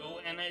clue,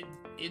 and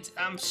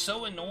I'm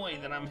so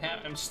annoyed that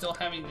I'm still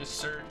having to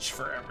search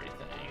for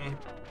everything.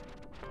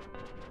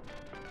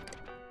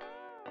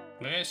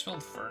 Maybe I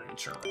spelled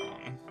furniture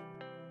wrong.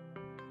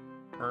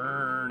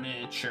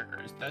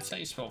 Furniture. That's how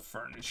you spell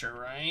furniture,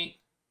 right?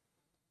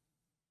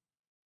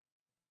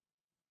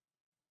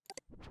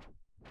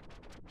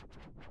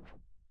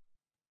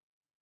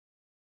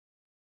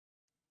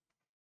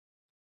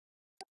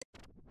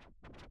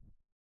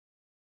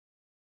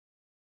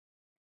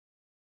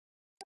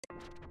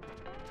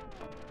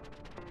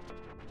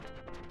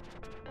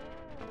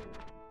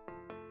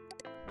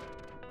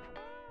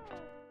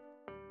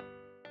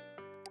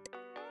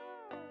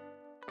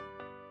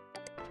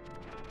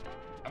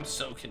 I'm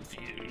so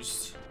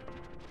confused.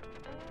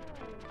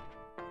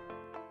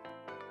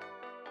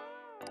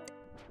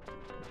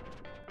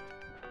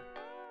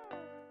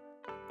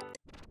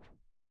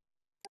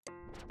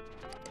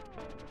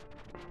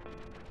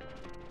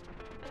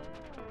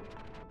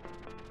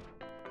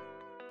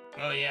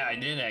 Oh yeah, I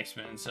did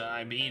X-Men, so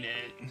I beat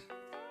it.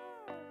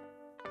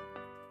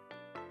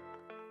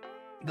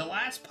 The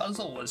last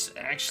puzzle was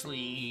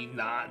actually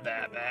not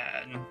that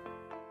bad.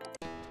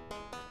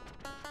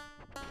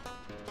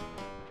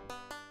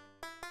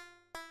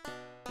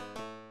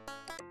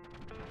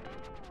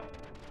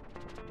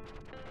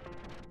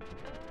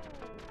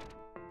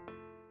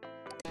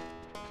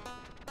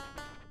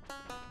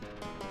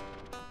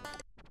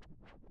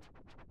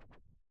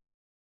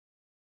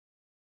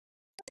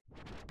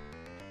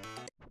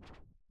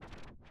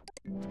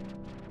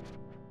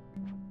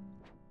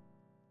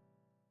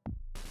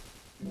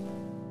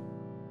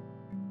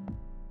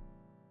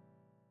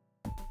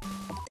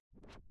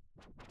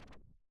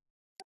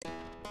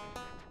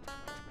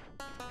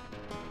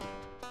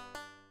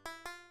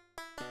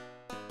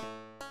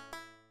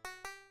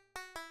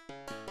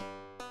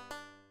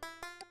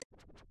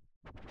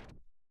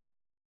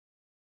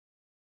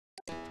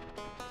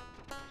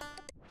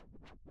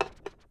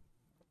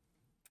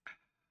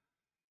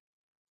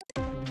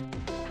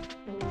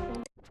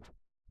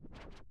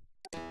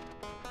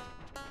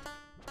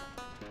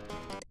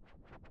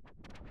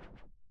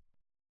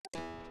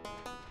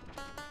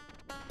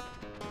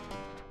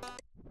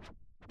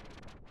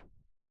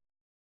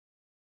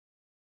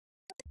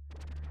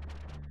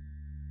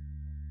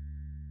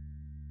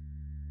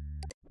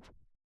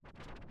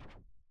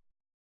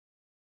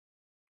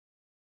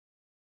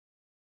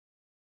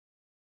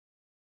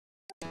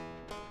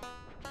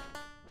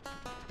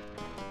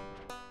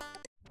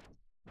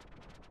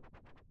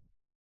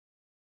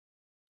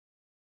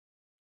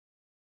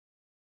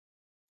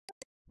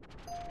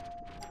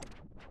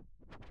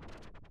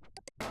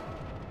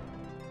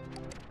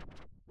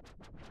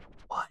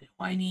 What do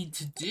I need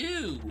to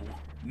do,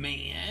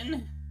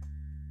 man?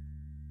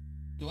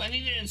 Do I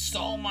need to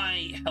install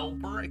my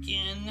helper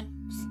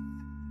again?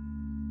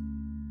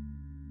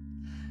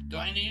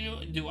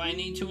 do I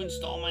need to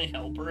install my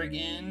helper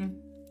again?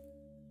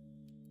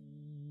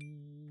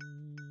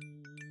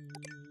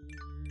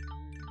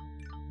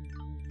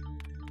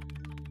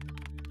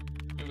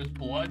 It was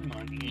blood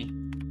money.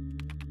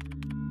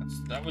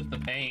 That was the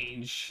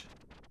page.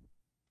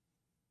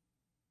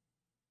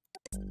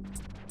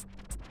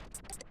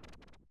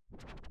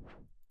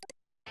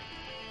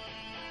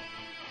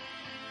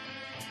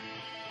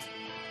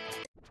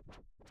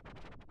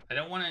 I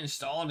don't want to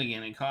install it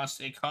again. It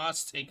costs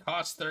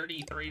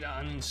 $33 to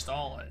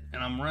uninstall it,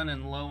 and I'm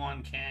running low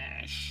on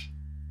cash.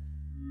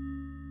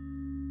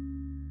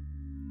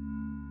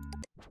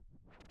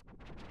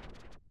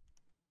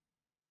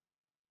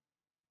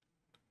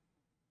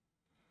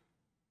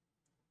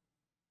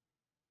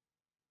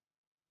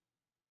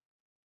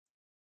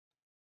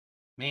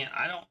 Man,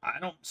 I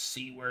don't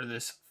see where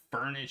this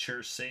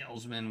furniture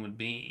salesman would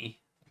be.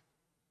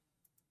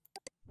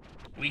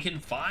 We can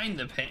find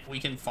the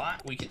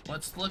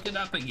let's look it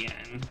up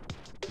again.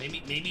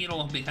 Maybe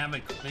it'll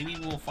maybe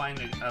we'll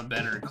find a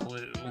better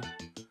clue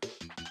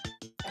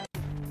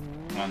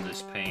on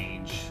this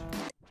page.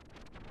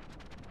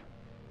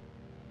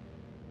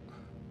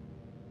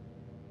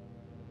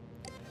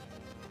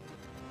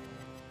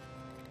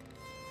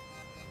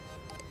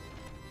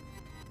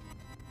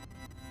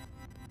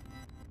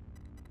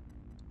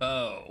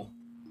 Oh.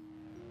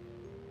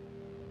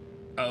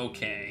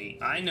 Okay,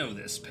 I know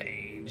this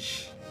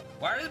page.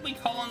 Why are we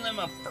calling them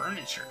a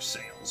furniture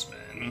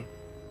salesman?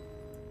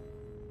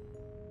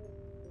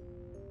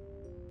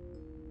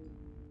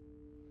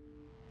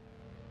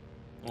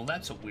 Well,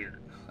 that's weird.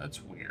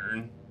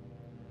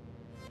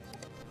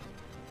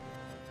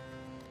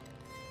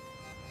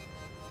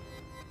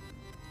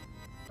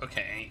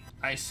 Okay,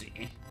 I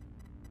see.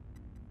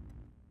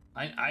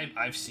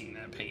 I've seen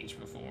that page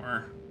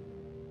before.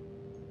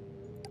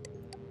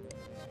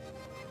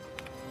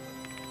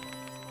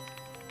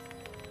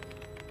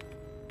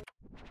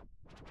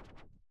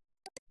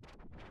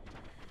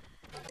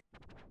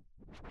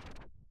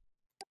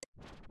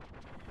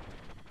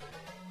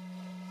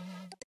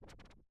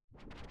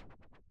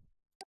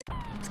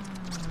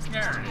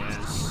 There it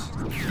is.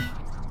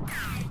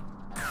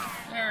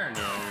 There it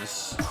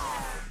is.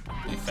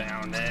 We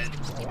found it.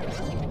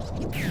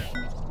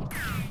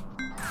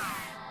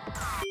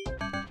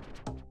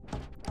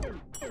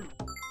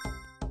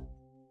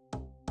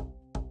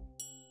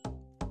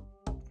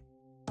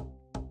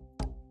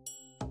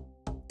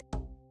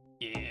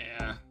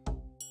 Yeah.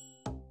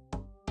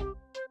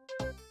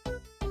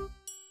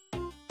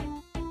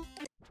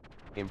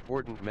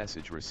 Important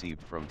message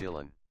received from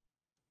Dylan.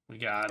 We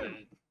got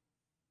it.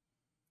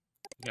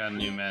 We got a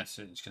new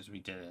message because we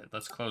did it.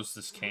 Let's close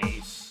this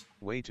case.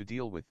 Way to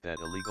deal with that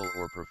illegal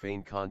or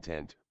profane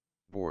content,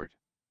 board.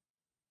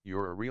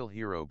 You're a real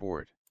hero,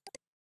 board.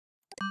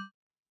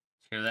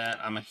 Hear that?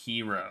 I'm a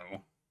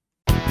hero.